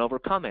objection and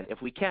overcome it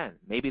if we can.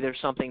 Maybe there's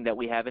something that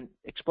we haven't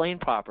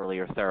explained properly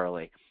or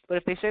thoroughly. But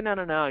if they say, no,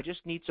 I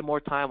just need some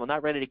more time, I'm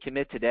not ready to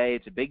commit today,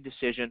 it's a big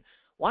decision,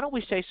 why don't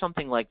we say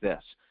something like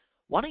this?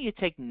 why don't you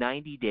take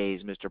 90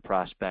 days, Mr.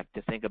 Prospect,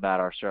 to think about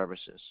our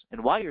services?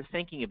 And while you're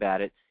thinking about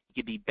it, you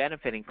could be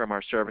benefiting from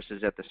our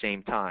services at the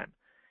same time.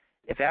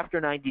 If after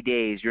 90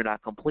 days you're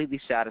not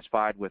completely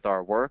satisfied with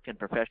our work and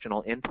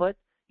professional input,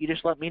 you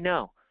just let me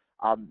know.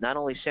 I'll not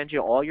only send you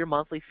all your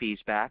monthly fees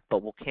back,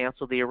 but we'll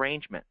cancel the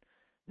arrangement.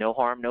 No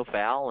harm, no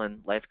foul,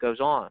 and life goes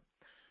on.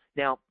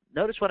 Now,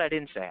 notice what I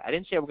didn't say. I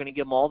didn't say we're going to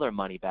give them all their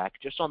money back,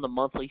 just on the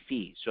monthly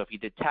fees. So if you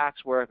did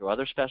tax work or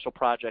other special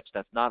projects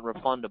that's not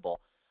refundable,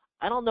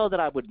 I don't know that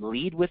I would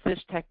lead with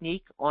this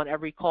technique on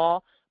every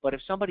call, but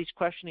if somebody's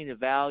questioning the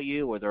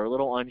value or they're a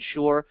little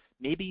unsure,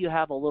 maybe you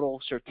have a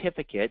little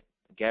certificate,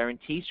 a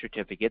guarantee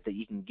certificate that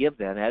you can give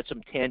them, add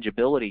some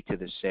tangibility to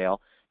the sale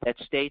that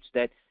states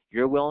that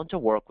you're willing to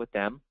work with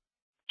them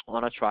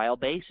on a trial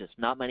basis.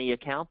 Not many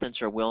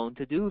accountants are willing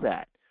to do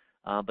that,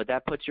 but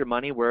that puts your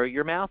money where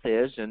your mouth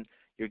is, and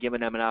you're giving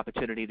them an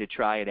opportunity to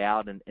try it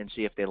out and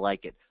see if they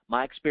like it.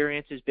 My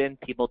experience has been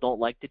people don't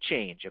like to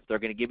change. If they're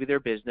going to give you their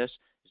business,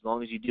 as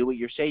long as you do what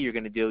you say you're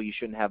going to do, you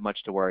shouldn't have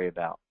much to worry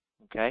about.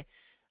 Okay?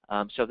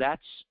 So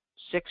that's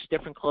 6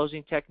 different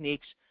closing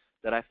techniques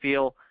that I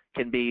feel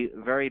can be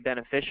very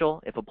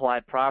beneficial if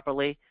applied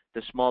properly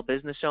to small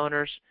business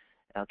owners.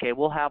 Okay,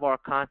 we'll have our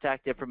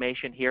contact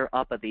information here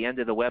up at the end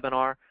of the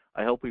webinar.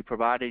 I hope we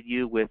provided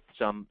you with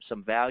some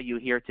value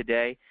here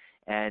today.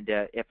 And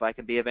if I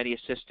can be of any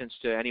assistance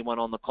to anyone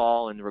on the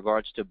call in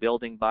regards to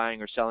building,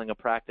 buying, or selling a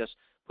practice,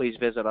 please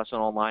visit us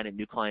online at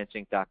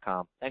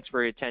newclientsinc.com. Thanks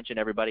for your attention,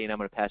 everybody, and I'm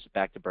going to pass it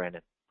back to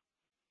Brandon.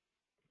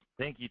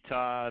 Thank you,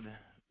 Todd.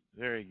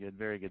 Very good,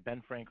 very good.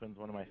 Ben Franklin's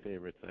one of my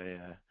favorites.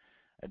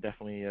 I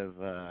definitely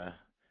have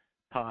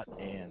taught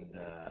and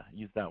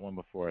used that one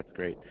before. It's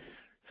great.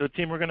 So,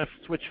 team, we're going to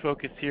switch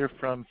focus here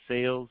from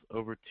sales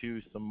over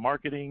to some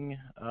marketing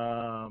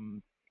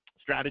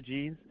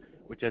strategies,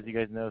 which, as you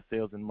guys know,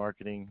 sales and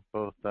marketing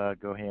both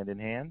go hand in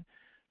hand.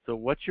 So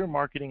what's your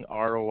marketing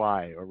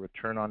ROI, or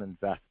return on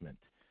investment?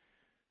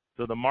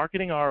 So the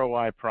marketing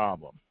ROI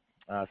problem.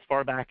 As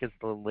far back as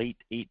the late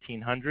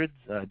 1800s,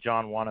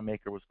 John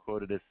Wanamaker was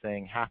quoted as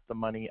saying, "Half the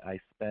money I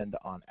spend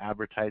on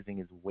advertising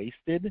is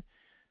wasted.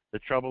 The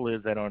trouble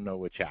is I don't know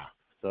which half."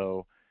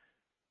 So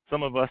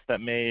some of us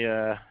that may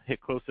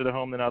hit closer to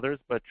home than others,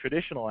 but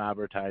traditional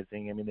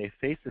advertising, I mean, they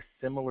face a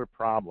similar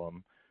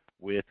problem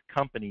with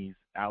companies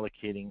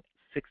allocating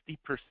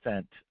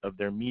 60% of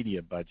their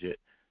media budget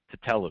to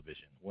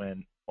television,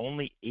 when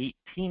only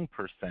 18%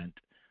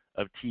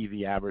 of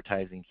TV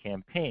advertising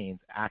campaigns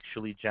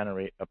actually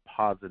generate a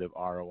positive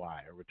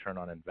ROI, or return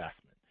on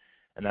investment,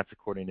 and that's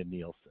according to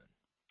Nielsen.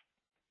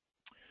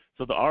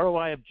 So the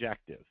ROI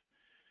objective.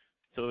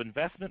 So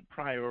investment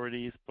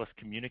priorities plus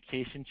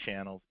communication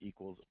channels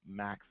equals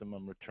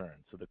maximum return.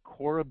 So the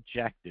core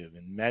objective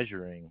in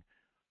measuring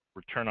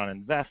return on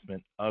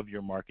investment of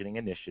your marketing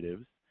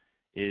initiatives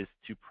is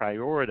to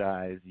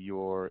prioritize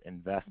your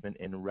investment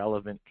in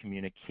relevant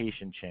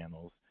communication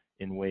channels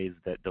in ways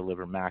that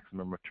deliver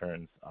maximum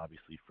returns,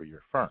 obviously, for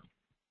your firm.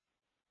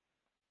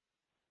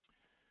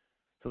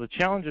 So the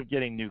challenge of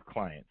getting new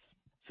clients.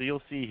 So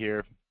you'll see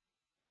here,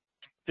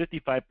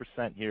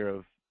 55% here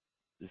of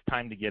is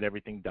time to get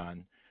everything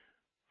done,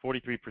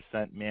 43%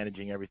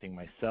 managing everything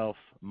myself,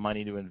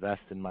 money to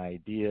invest in my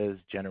ideas,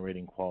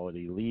 generating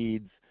quality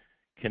leads,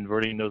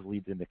 converting those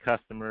leads into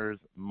customers,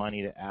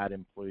 money to add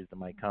employees to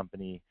my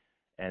company,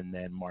 and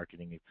then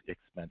marketing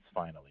expense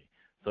finally.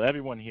 So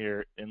everyone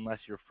here, unless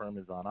your firm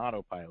is on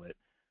autopilot,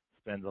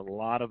 spends a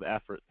lot of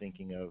effort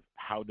thinking of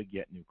how to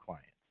get new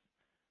clients.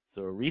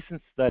 So a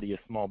recent study of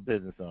small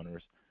business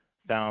owners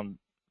found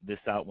this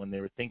out when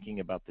they were thinking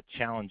about the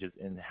challenges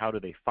in how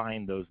do they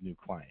find those new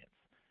clients.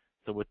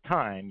 So with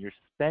time, you're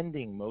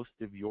spending most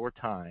of your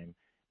time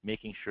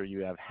making sure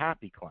you have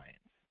happy clients.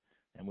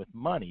 And with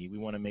money, we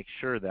want to make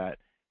sure that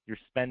you're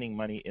spending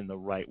money in the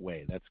right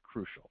way. That's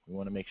crucial. We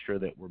want to make sure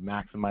that we're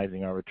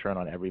maximizing our return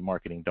on every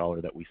marketing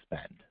dollar that we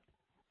spend.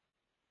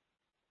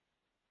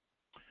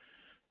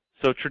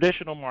 So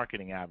traditional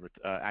marketing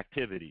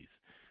activities.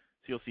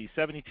 So you'll see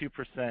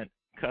 72%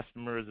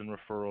 customers and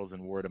referrals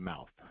and word of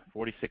mouth.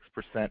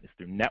 46% is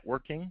through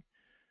networking.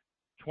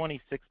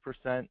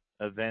 26%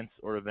 events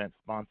or event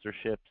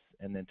sponsorships,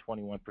 and then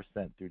 21%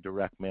 through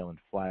direct mail and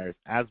flyers.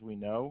 As we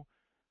know,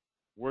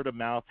 word of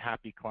mouth,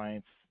 happy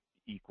clients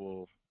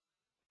equal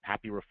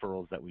happy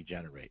referrals that we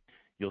generate.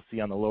 You'll see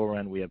on the lower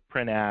end we have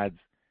print ads,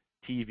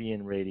 TV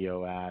and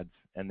radio ads,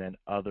 and then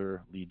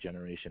other lead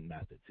generation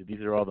methods. So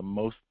these are all the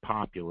most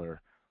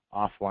popular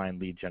offline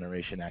lead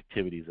generation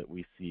activities that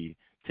we see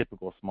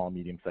typical small,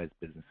 medium-sized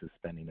businesses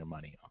spending their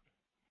money on.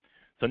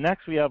 So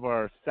next we have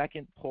our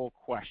second poll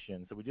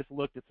question. So we just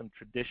looked at some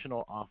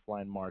traditional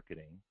offline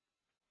marketing.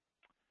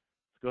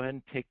 Let's go ahead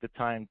and take the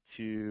time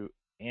to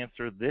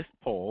answer this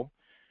poll.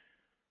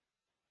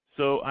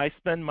 So I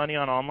spend money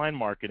on online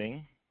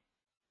marketing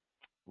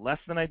less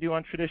than I do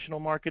on traditional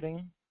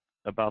marketing,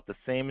 about the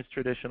same as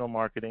traditional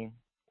marketing,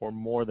 or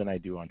more than I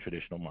do on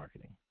traditional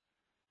marketing.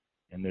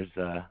 And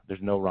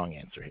there's no wrong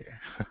answer here.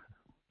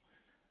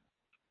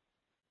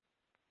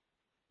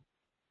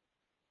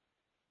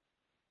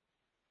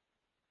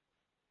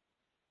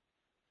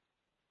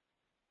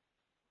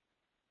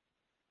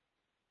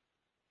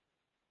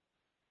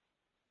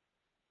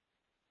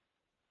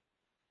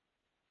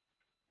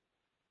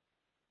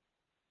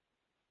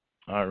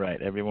 All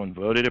right, everyone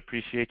voted.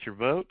 Appreciate your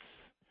votes.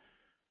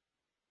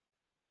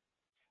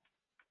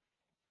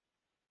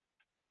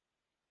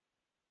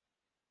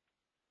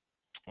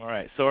 All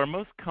right, so our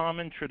most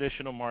common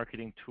traditional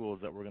marketing tools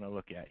that we're going to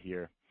look at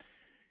here.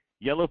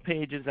 Yellow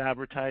Pages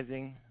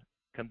advertising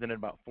comes in at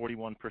about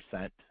 41%,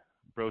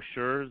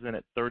 brochures in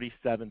at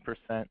 37%,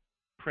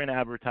 print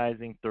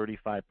advertising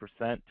 35%,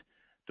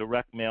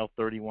 direct mail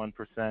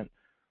 31%,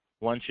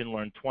 lunch and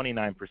learn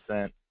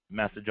 29%,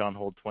 message on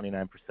hold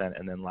 29%,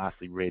 and then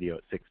lastly radio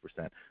at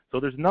 6%. So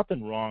there's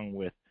nothing wrong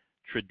with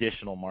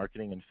traditional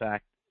marketing. In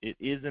fact, it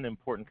is an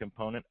important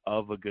component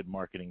of a good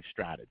marketing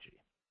strategy.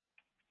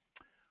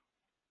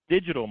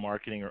 Digital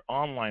marketing or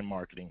online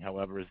marketing,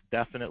 however, is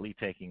definitely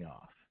taking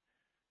off.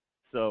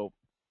 So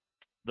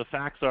the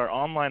facts are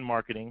online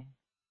marketing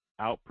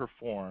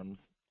outperforms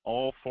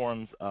all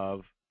forms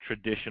of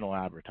traditional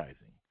advertising.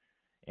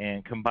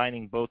 And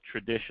combining both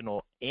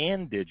traditional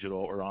and digital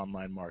or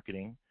online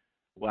marketing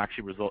will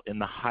actually result in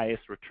the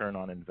highest return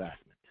on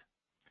investment.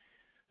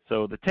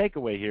 So the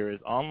takeaway here is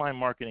online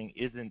marketing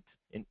isn't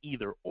an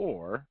either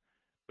or,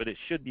 but it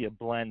should be a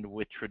blend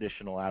with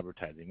traditional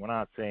advertising. We're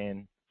not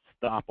saying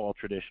stop all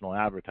traditional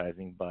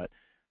advertising, but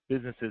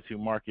businesses who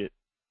market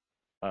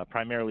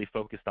primarily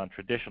focused on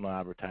traditional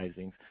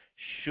advertising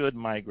should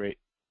migrate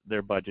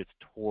their budgets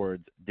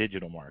towards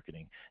digital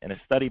marketing. And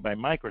a study by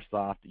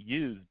Microsoft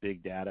used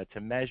big data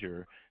to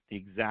measure the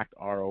exact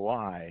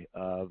ROI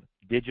of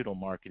digital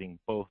marketing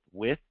both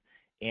with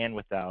and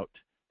without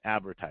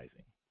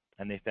advertising.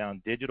 And they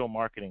found digital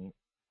marketing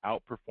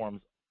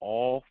outperforms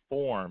all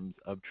forms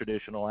of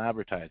traditional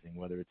advertising,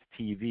 whether it's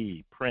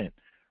TV, print,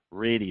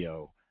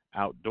 radio,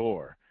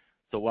 outdoor.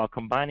 So while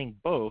combining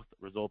both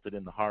resulted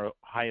in the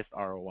highest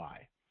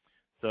ROI.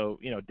 So,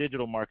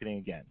 digital marketing,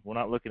 again, we're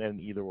not looking at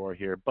an either or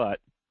here, but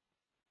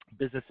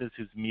businesses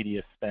whose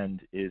media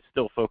spend is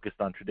still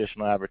focused on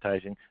traditional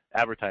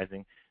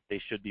advertising,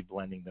 they should be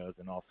blending those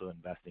and also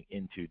investing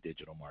into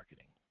digital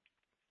marketing.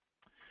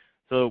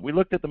 So we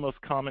looked at the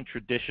most common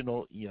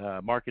traditional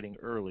marketing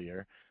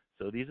earlier.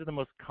 So these are the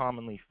most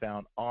commonly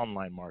found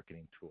online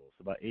marketing tools.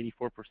 About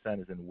 84%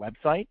 is in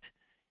website.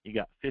 You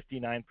got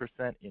 59%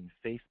 in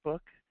Facebook,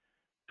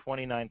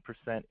 29%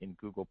 in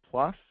Google+,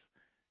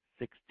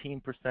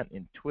 16%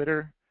 in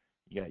Twitter.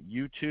 You got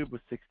YouTube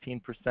with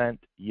 16%,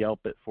 Yelp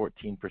at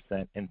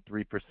 14%, and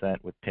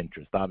 3% with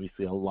Pinterest.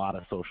 Obviously, a lot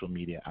of social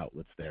media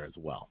outlets there as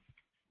well.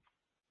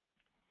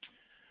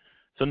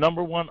 So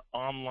number one,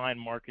 online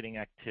marketing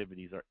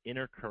activities are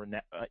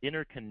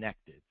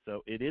interconnected.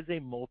 So it is a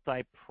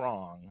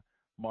multi-prong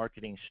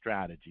marketing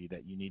strategy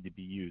that you need to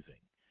be using.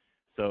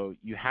 So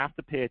you have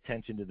to pay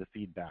attention to the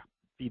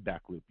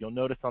feedback loop. You'll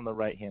notice on the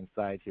right-hand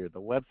side here,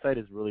 the website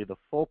is really the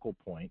focal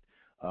point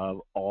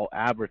of all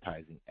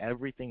advertising.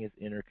 Everything is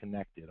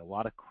interconnected, a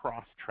lot of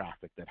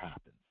cross-traffic that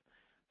happens.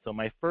 So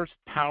my first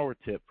power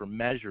tip for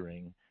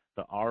measuring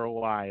the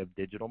ROI of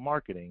digital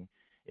marketing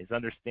is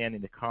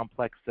understanding the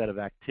complex set of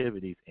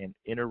activities and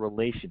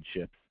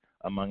interrelationships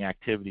among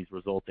activities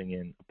resulting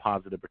in a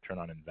positive return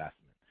on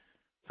investment.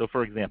 So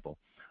for example,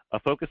 a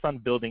focus on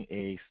building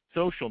a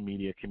social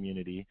media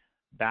community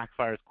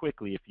backfires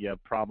quickly if you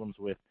have problems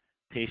with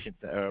patient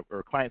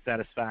or client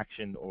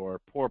satisfaction or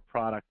poor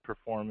product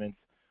performance.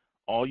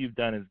 All you've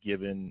done is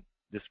given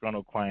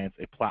disgruntled clients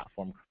a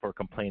platform for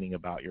complaining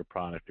about your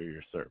product or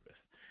your service.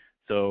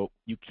 So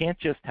you can't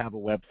just have a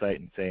website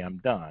and say, I'm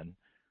done.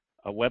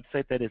 A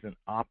website that isn't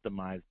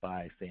optimized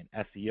by, say,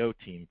 an SEO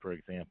team, for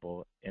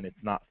example, and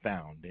it's not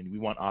found, and we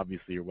want,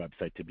 obviously, your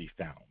website to be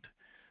found.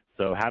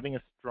 So having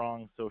a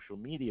strong social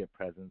media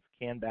presence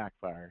can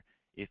backfire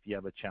if you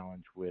have a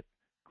challenge with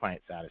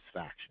client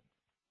satisfaction.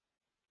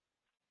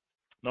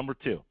 Number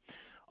two,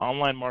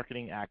 online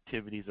marketing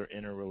activities are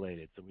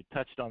interrelated. So we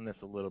touched on this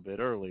a little bit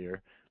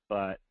earlier,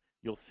 but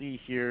you'll see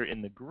here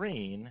in the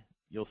green,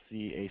 you'll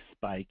see a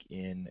spike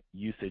in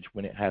usage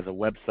when it has a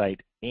website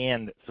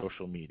and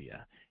social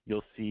media.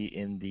 You'll see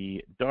in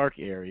the dark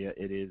area,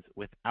 it is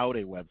without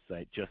a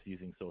website, just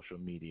using social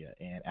media.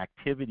 And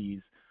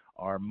activities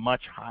are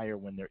much higher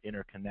when they're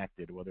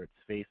interconnected, whether it's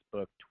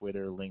Facebook,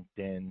 Twitter,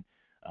 LinkedIn,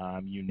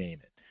 you name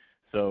it.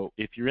 So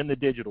if you're in the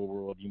digital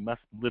world, you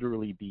must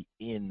literally be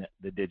in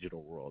the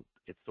digital world.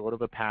 It's sort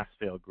of a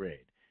pass-fail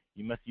grade.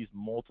 You must use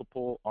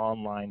multiple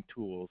online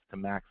tools to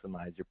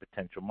maximize your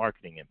potential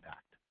marketing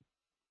impact.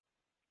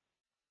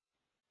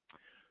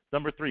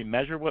 Number three,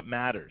 measure what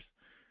matters.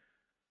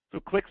 So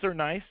clicks are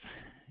nice,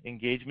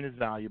 engagement is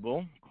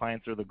valuable,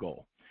 clients are the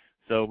goal.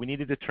 So we need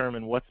to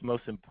determine what's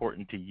most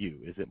important to you.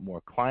 Is it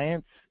more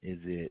clients? Is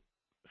it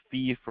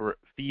fee for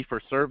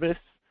service?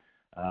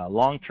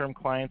 Long-term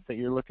clients that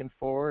you're looking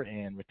for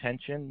and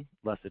retention,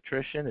 less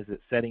attrition? Is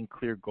it setting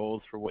clear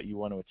goals for what you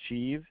want to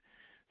achieve?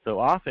 So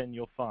often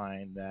you'll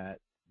find that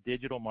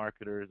digital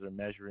marketers are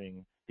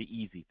measuring the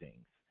easy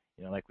things,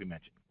 like we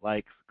mentioned,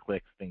 likes,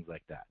 clicks, things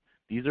like that.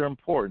 These are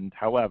important,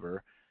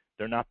 however,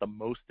 they're not the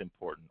most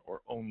important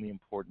or only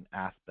important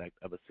aspect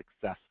of a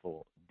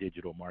successful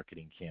digital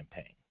marketing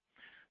campaign.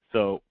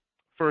 So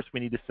first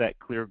we need to set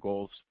clear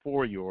goals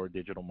for your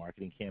digital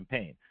marketing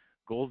campaign.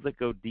 goals that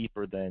go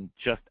deeper than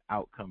just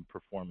outcome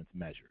performance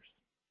measures.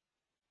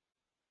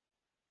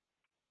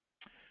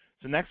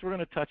 So next we're going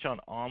to touch on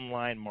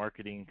online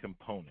marketing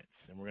components,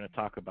 and we're going to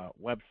talk about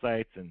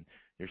websites and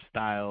your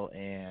style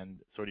and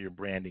sort of your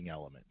branding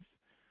elements.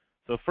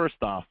 So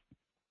first off,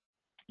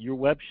 your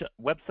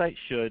website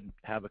should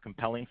have a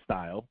compelling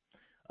style,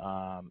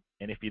 and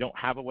if you don't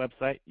have a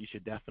website, you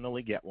should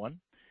definitely get one.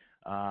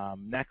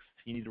 Next,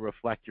 you need to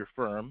reflect your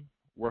firm.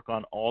 Work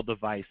on all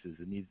devices.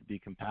 It needs to be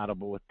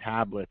compatible with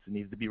tablets. It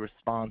needs to be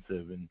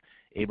responsive and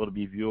able to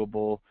be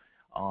viewable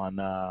on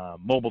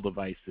mobile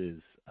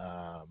devices,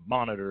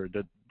 monitor.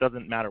 It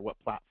doesn't matter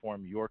what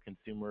platform your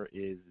consumer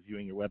is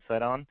viewing your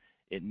website on.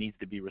 It needs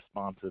to be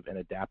responsive and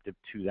adaptive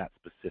to that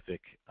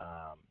specific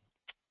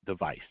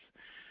device.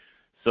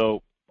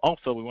 So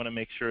also, we want to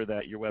make sure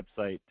that your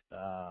website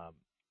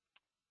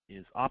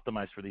is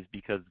optimized for these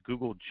because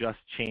Google just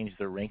changed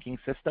their ranking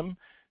system.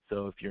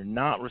 So if you're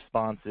not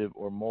responsive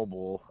or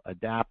mobile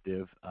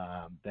adaptive,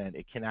 then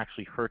it can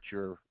actually hurt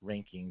your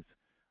rankings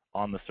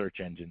on the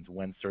search engines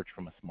when searched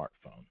from a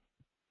smartphone.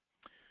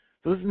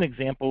 So this is an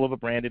example of a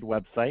branded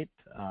website.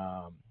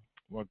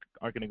 We aren't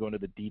going to go into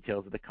the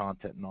details of the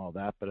content and all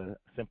that, but a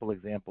simple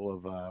example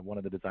of one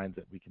of the designs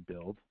that we can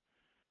build.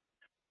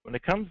 When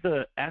it comes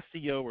to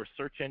SEO or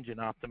search engine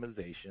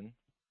optimization,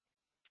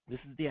 this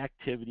is the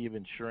activity of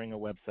ensuring a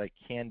website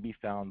can be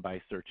found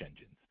by search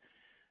engines.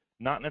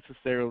 Not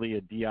necessarily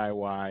a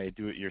DIY,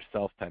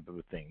 do-it-yourself type of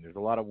a thing. There's a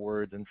lot of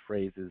words and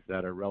phrases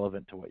that are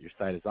relevant to what your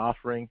site is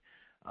offering.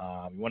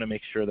 You want to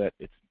make sure that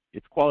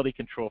it's quality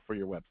control for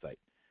your website.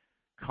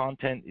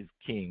 Content is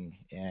king,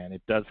 and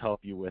it does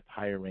help you with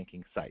higher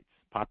ranking sites.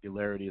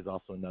 Popularity is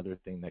also another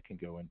thing that can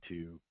go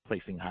into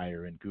placing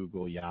higher in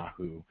Google,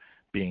 Yahoo,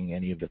 Bing,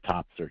 any of the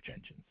top search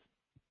engines.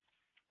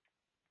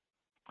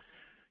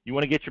 You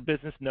want to get your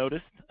business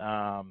noticed.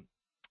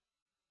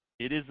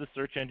 It is the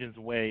search engine's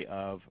way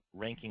of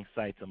ranking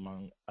sites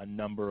among a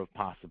number of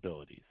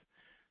possibilities.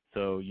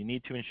 So you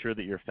need to ensure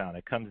that you're found.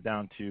 It comes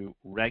down to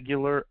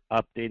regular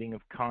updating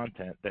of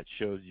content that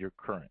shows you're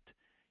current.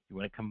 You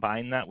want to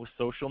combine that with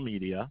social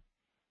media,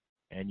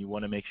 and you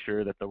want to make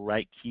sure that the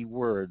right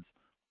keywords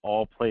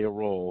all play a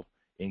role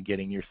in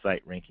getting your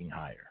site ranking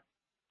higher.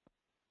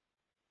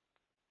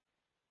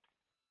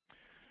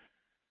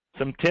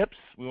 Some tips: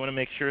 we want to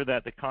make sure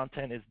that the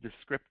content is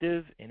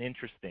descriptive and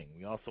interesting.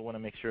 We also want to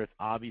make sure it's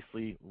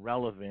obviously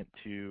relevant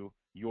to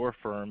your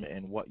firm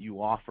and what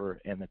you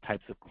offer and the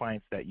types of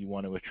clients that you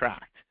want to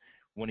attract.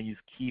 We want to use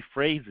key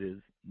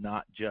phrases,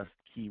 not just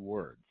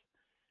keywords.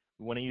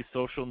 We want to use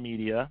social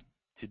media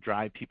to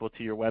drive people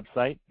to your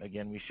website.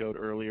 Again, we showed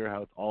earlier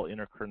how it's all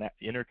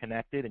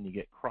interconnected and you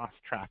get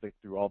cross-traffic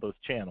through all those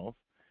channels.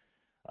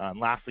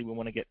 Lastly, we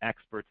want to get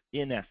experts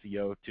in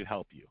SEO to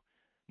help you.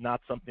 Not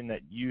something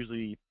that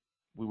usually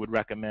we would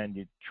recommend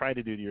you try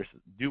to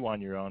do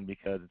on your own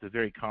because it's a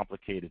very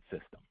complicated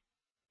system.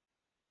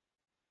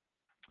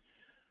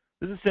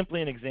 This is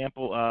simply an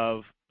example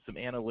of some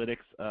analytics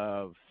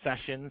of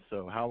sessions.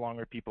 So how long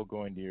are people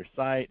going to your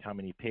site? How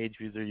many page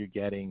views are you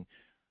getting?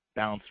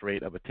 Bounce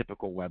rate of a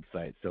typical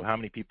website. So how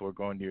many people are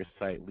going to your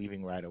site,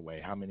 leaving right away?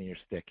 How many are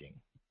sticking?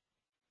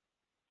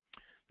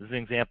 This is an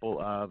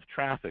example of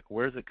traffic.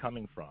 Where is it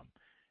coming from?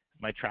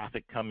 Is my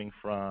traffic coming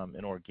from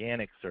an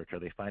organic search? Are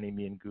they finding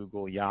me in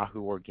Google,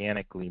 Yahoo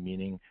organically,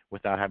 meaning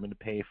without having to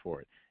pay for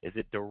it? Is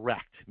it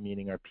direct,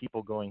 meaning are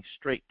people going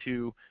straight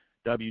to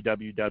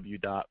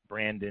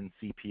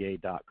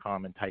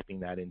www.brandoncpa.com and typing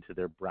that into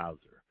their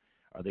browser?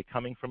 Are they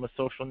coming from a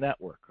social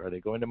network? Are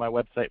they going to my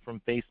website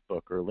from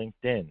Facebook or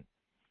LinkedIn?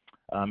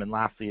 And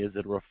lastly, is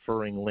it a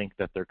referring link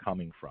that they're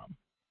coming from?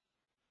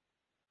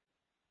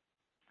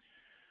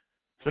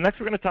 So next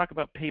we're going to talk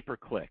about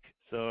pay-per-click.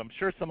 So I'm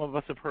sure some of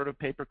us have heard of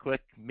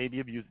pay-per-click, maybe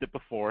you've used it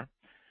before.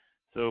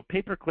 So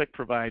pay-per-click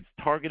provides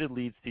targeted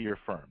leads to your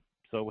firm.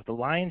 So with the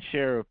lion's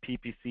share of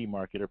PPC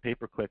market or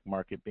pay-per-click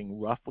market being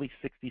roughly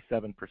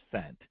 67%,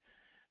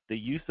 the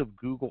use of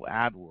Google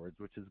AdWords,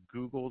 which is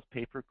Google's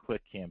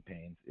pay-per-click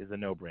campaigns, is a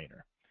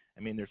no-brainer.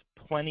 I mean, there's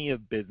plenty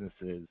of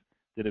businesses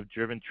that have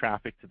driven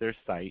traffic to their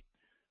site,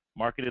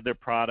 marketed their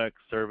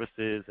products,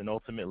 services, and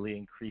ultimately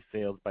increased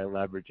sales by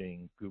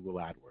leveraging Google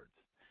AdWords.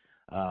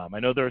 I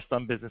know there are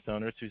some business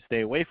owners who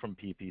stay away from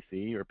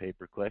PPC or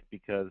pay-per-click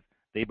because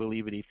they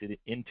believe it eats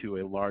into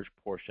a large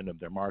portion of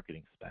their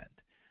marketing spend.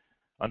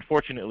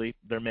 Unfortunately,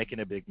 they're making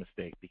a big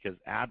mistake because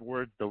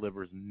AdWords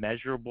delivers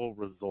measurable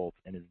results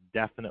and is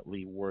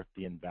definitely worth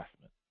the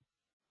investment.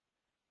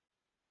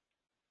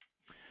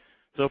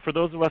 So for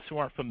those of us who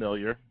aren't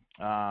familiar,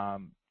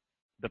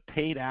 the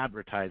paid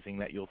advertising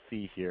that you'll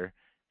see here,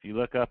 if you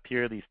look up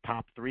here, these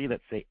top three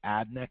that say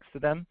ad next to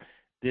them,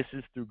 this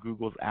is through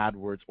Google's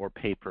AdWords or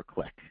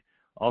pay-per-click.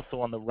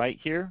 Also on the right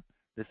here,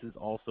 this is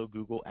also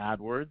Google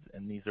AdWords,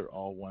 and these are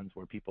all ones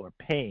where people are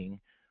paying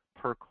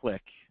per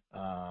click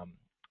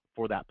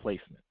for that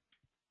placement.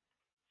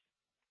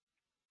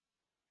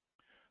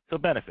 So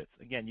benefits.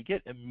 Again, you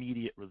get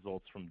immediate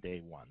results from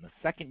day one. The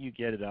second you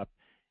get it up,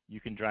 you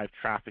can drive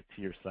traffic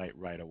to your site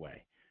right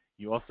away.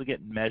 You also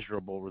get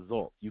measurable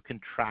results. You can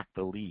track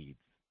the leads.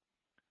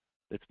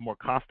 It's more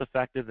cost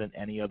effective than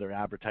any other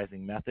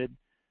advertising method.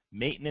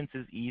 Maintenance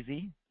is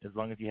easy as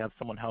long as you have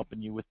someone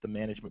helping you with the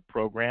management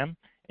program,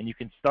 and you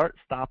can start,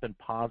 stop, and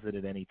pause it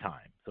at any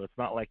time. So it's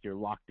not like you're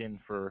locked in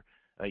for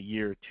a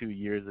year or 2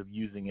 years of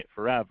using it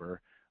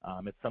forever.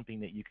 It's something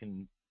that you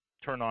can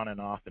turn on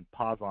and off and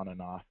pause on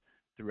and off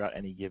throughout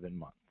any given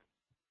month.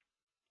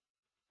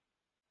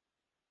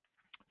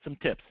 Some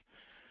tips.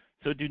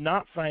 So do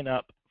not sign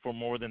up for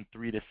more than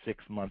 3 to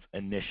 6 months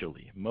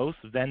initially. Most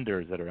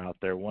vendors that are out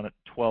there want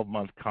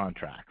 12-month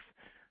contracts.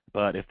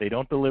 But if they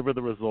don't deliver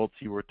the results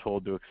you were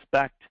told to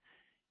expect,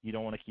 you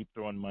don't want to keep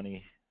throwing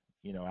money,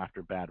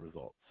 after bad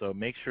results. So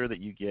make sure that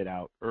you get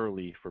out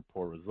early for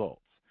poor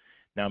results.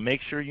 Now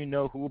make sure you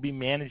know who will be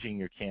managing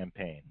your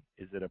campaign.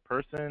 Is it a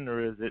person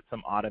or is it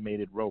some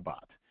automated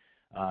robot?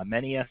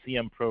 Many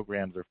SEM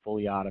programs are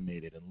fully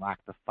automated and lack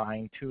the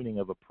fine-tuning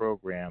of a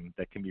program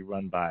that can be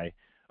run by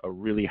a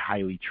really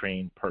highly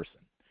trained person.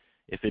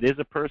 If it is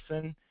a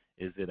person,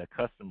 is it a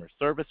customer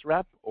service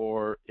rep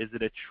or is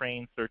it a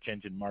trained search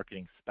engine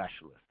marketing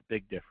specialist?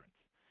 Big difference.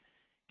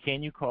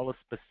 Can you call a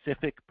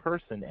specific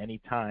person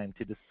anytime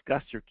to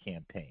discuss your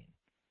campaign?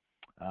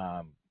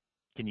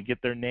 Can you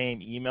get their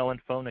name, email, and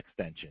phone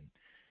extension?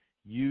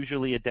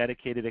 Usually a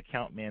dedicated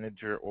account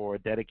manager or a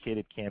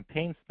dedicated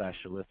campaign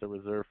specialist are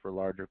reserved for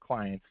larger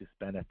clients who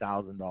spend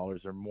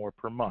 $1,000 or more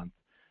per month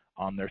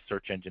on their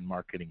search engine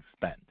marketing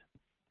spend.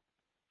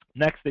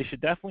 Next, they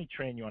should definitely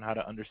train you on how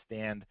to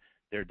understand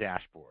their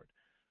dashboard.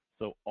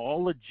 So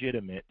all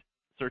legitimate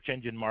search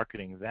engine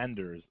marketing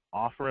vendors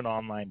offer an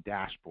online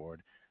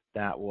dashboard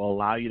that will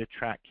allow you to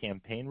track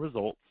campaign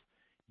results,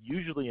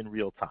 usually in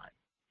real time.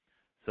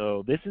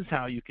 So this is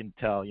how you can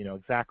tell,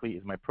 exactly,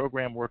 is my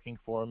program working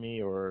for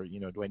me, or,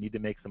 do I need to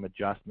make some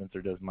adjustments,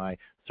 or does my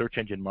search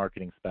engine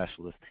marketing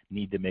specialist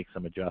need to make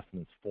some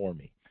adjustments for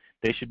me?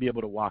 They should be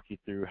able to walk you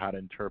through how to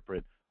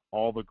interpret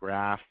all the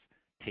graphs,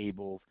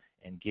 tables,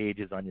 and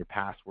gauges on your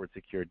password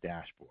secured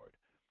dashboard.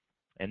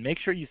 And make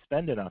sure you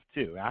spend enough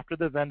too. After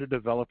the vendor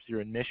develops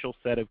your initial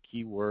set of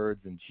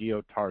keywords and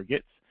geo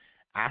targets,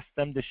 ask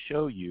them to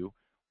show you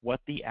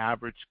what the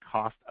average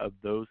cost of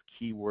those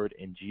keyword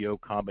and geo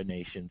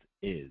combinations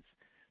is.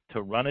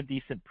 To run a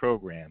decent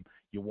program,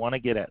 you want to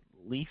get at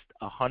least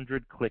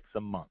 100 clicks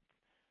a month.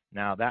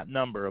 Now that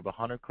number of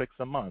 100 clicks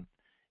a month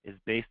is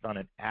based on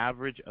an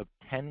average of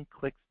 10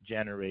 clicks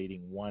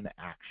generating one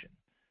action.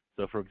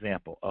 So for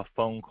example, a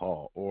phone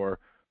call or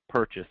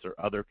purchase or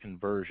other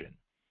conversion.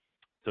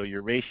 So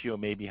your ratio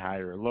may be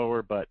higher or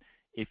lower, but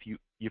if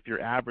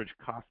your average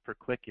cost per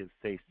click is,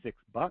 say,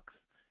 $6,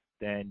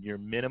 then your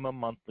minimum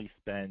monthly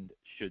spend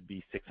should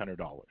be $600.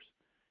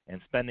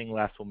 And spending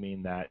less will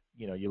mean that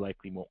you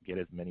likely won't get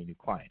as many new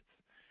clients.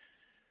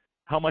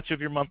 How much of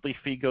your monthly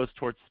fee goes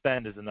towards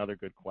spend is another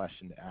good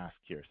question to ask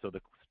here. So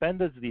the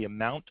spend is the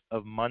amount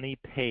of money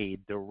paid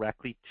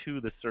directly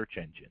to the search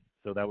engine.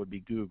 So that would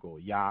be Google,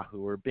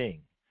 Yahoo, or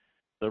Bing.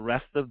 The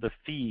rest of the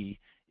fee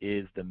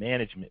is the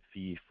management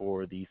fee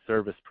for the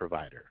service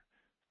provider.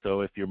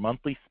 So if your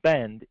monthly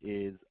spend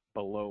is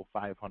below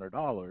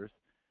 $500,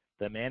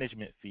 the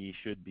management fee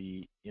should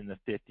be in the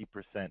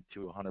 50%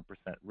 to 100%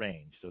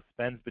 range. So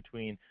spends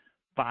between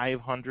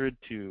 $500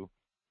 to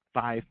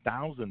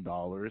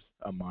 $5,000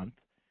 a month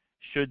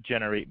should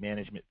generate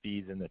management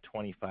fees in the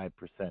 25%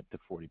 to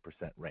 40%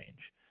 range.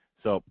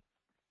 So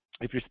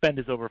if your spend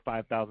is over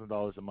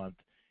 $5,000 a month,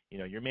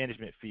 your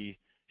management fee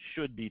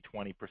should be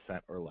 20%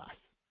 or less.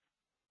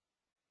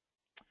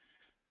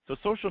 So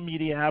social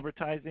media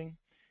advertising,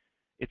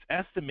 it's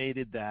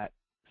estimated that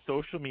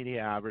social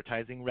media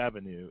advertising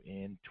revenue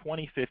in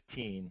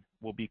 2015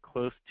 will be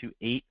close to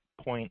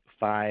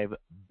 $8.5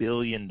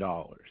 billion.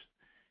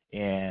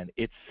 And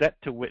it's set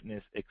to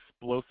witness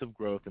explosive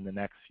growth in the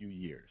next few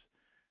years.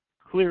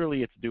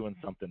 Clearly, it's doing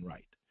something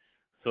right.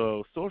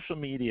 So social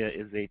media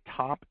is a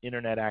top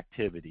internet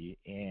activity,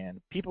 and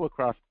people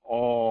across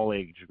all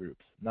age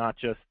groups, not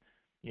just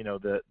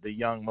the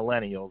young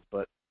millennials,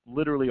 but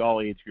literally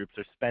all age groups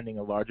are spending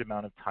a large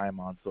amount of time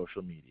on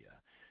social media.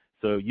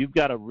 So you've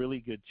got a really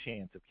good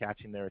chance of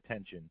catching their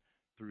attention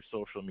through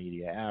social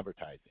media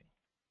advertising.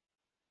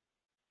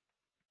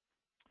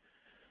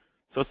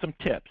 So some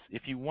tips.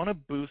 If you want to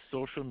boost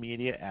social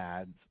media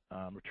ads,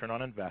 return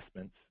on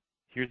investments,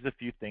 here's a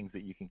few things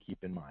that you can keep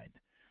in mind.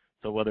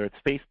 So whether it's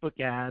Facebook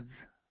ads,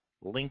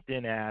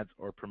 LinkedIn ads,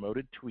 or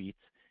promoted tweets,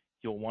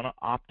 you'll want to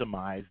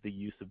optimize the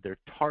use of their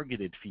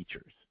targeted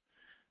features.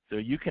 So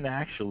you can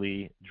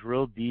actually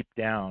drill deep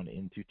down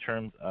into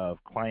terms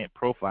of client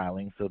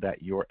profiling so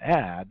that your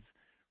ads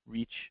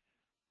reach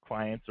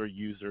clients or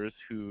users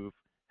who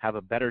have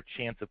a better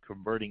chance of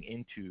converting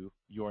into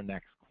your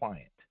next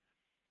client.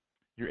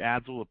 Your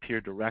ads will appear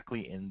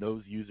directly in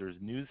those users'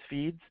 news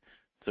feeds,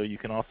 so you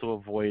can also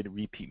avoid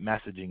repeat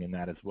messaging in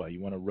that as well. You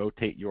want to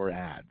rotate your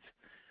ads.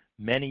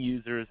 Many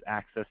users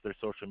access their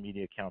social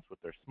media accounts with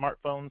their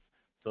smartphones,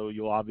 so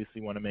you'll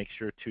obviously want to make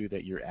sure too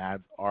that your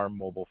ads are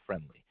mobile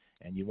friendly,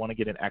 and you want to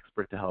get an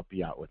expert to help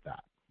you out with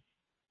that.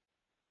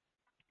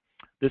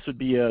 This would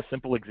be a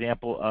simple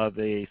example of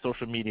a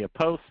social media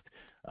post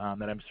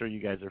that I'm sure you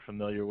guys are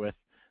familiar with.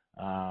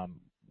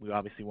 We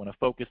obviously want to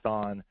focus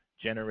on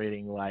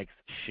generating likes,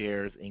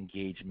 shares,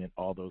 engagement,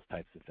 all those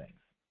types of things.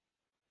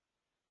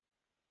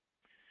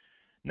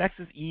 Next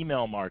is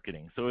email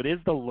marketing. So it is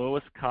the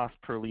lowest cost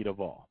per lead of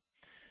all.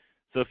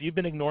 So if you've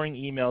been ignoring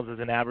emails as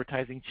an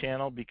advertising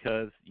channel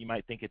because you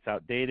might think it's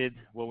outdated,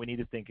 well, we need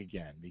to think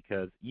again,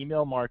 because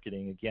email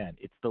marketing, again,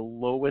 it's the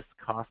lowest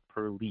cost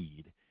per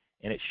lead,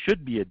 and it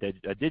should be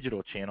a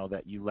digital channel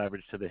that you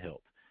leverage to the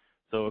hilt.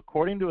 So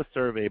according to a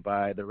survey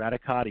by the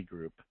Radicati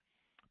Group,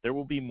 there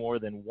will be more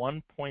than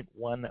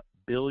 1.1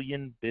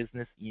 billion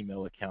business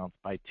email accounts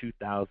by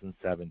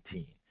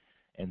 2017.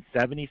 And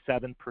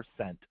 77%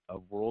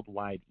 of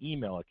worldwide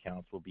email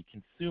accounts will be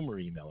consumer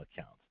email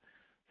accounts.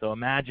 So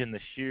imagine the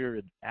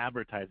sheer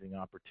advertising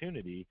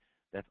opportunity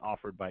that's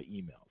offered by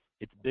emails.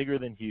 It's bigger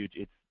than huge.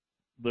 It's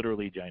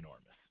literally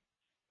ginormous.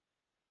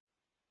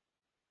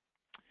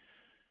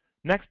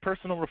 Next,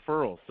 personal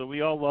referrals. So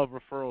we all love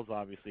referrals,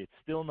 obviously. It's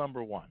still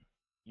number one.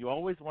 You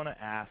always want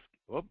to ask,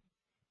 let's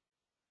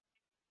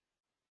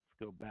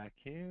go back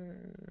here,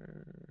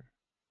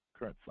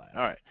 current slide.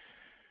 All right.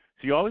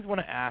 So you always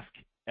want to ask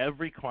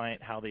every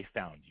client how they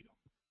found you.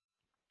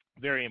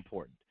 Very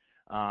important.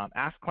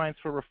 Ask clients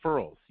for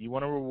referrals. You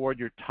want to reward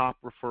your top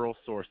referral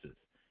sources.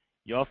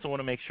 You also want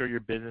to make sure your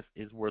business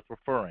is worth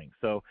referring.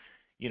 So,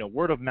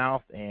 word of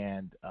mouth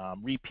and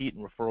repeat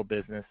and referral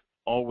business,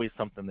 always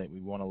something that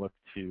we want to look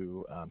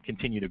to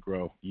continue to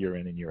grow year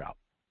in and year out.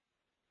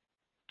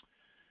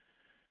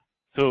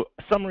 So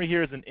a summary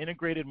here is an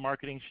integrated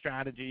marketing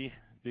strategy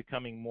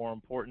becoming more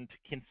important.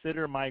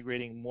 Consider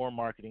migrating more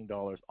marketing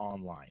dollars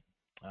online.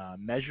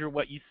 Measure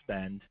what you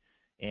spend,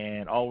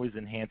 and always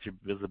enhance your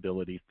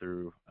visibility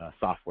through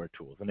software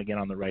tools. And again,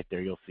 on the right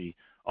there, you'll see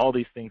all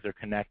these things are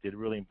connected,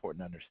 really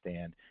important to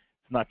understand.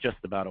 It's not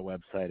just about a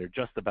website or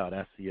just about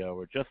SEO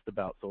or just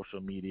about social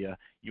media.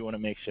 You want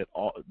to make sure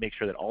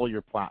that all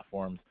your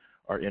platforms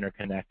are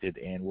interconnected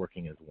and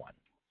working as one.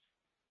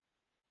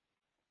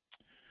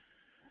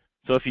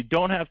 So if you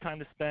don't have time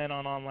to spend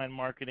on online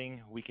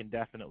marketing, we can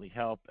definitely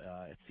help.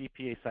 At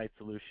CPA Site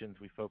Solutions,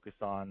 we focus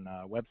on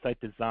website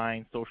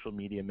design, social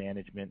media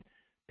management,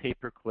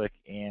 pay-per-click,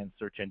 and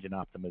search engine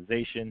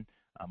optimization.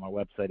 Our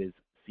website is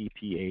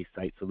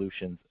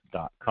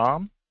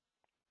cpasitesolutions.com.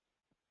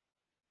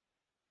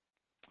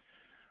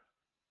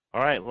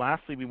 All right,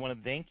 lastly, we want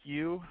to thank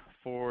you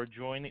for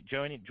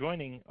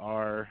joining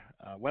our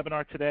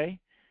webinar today.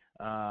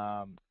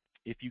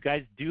 If you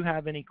guys do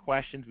have any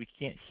questions, we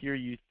can't hear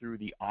you through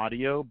the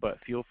audio, but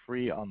feel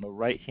free on the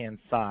right-hand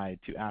side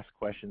to ask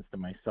questions to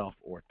myself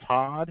or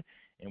Todd,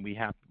 and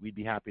we'd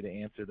be happy to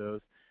answer those.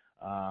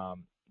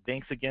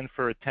 Thanks again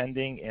for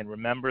attending, and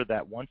remember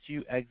that once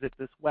you exit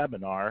this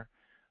webinar,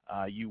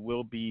 you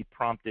will be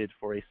prompted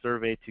for a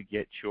survey to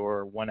get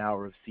your 1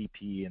 hour of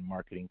CPE and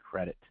marketing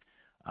credit.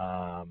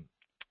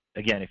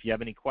 Again, if you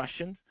have any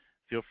questions,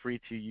 feel free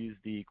to use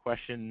the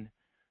question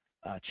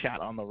chat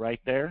on the right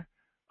there.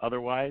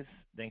 Otherwise,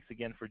 thanks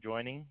again for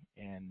joining,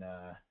 and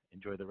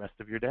enjoy the rest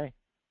of your day.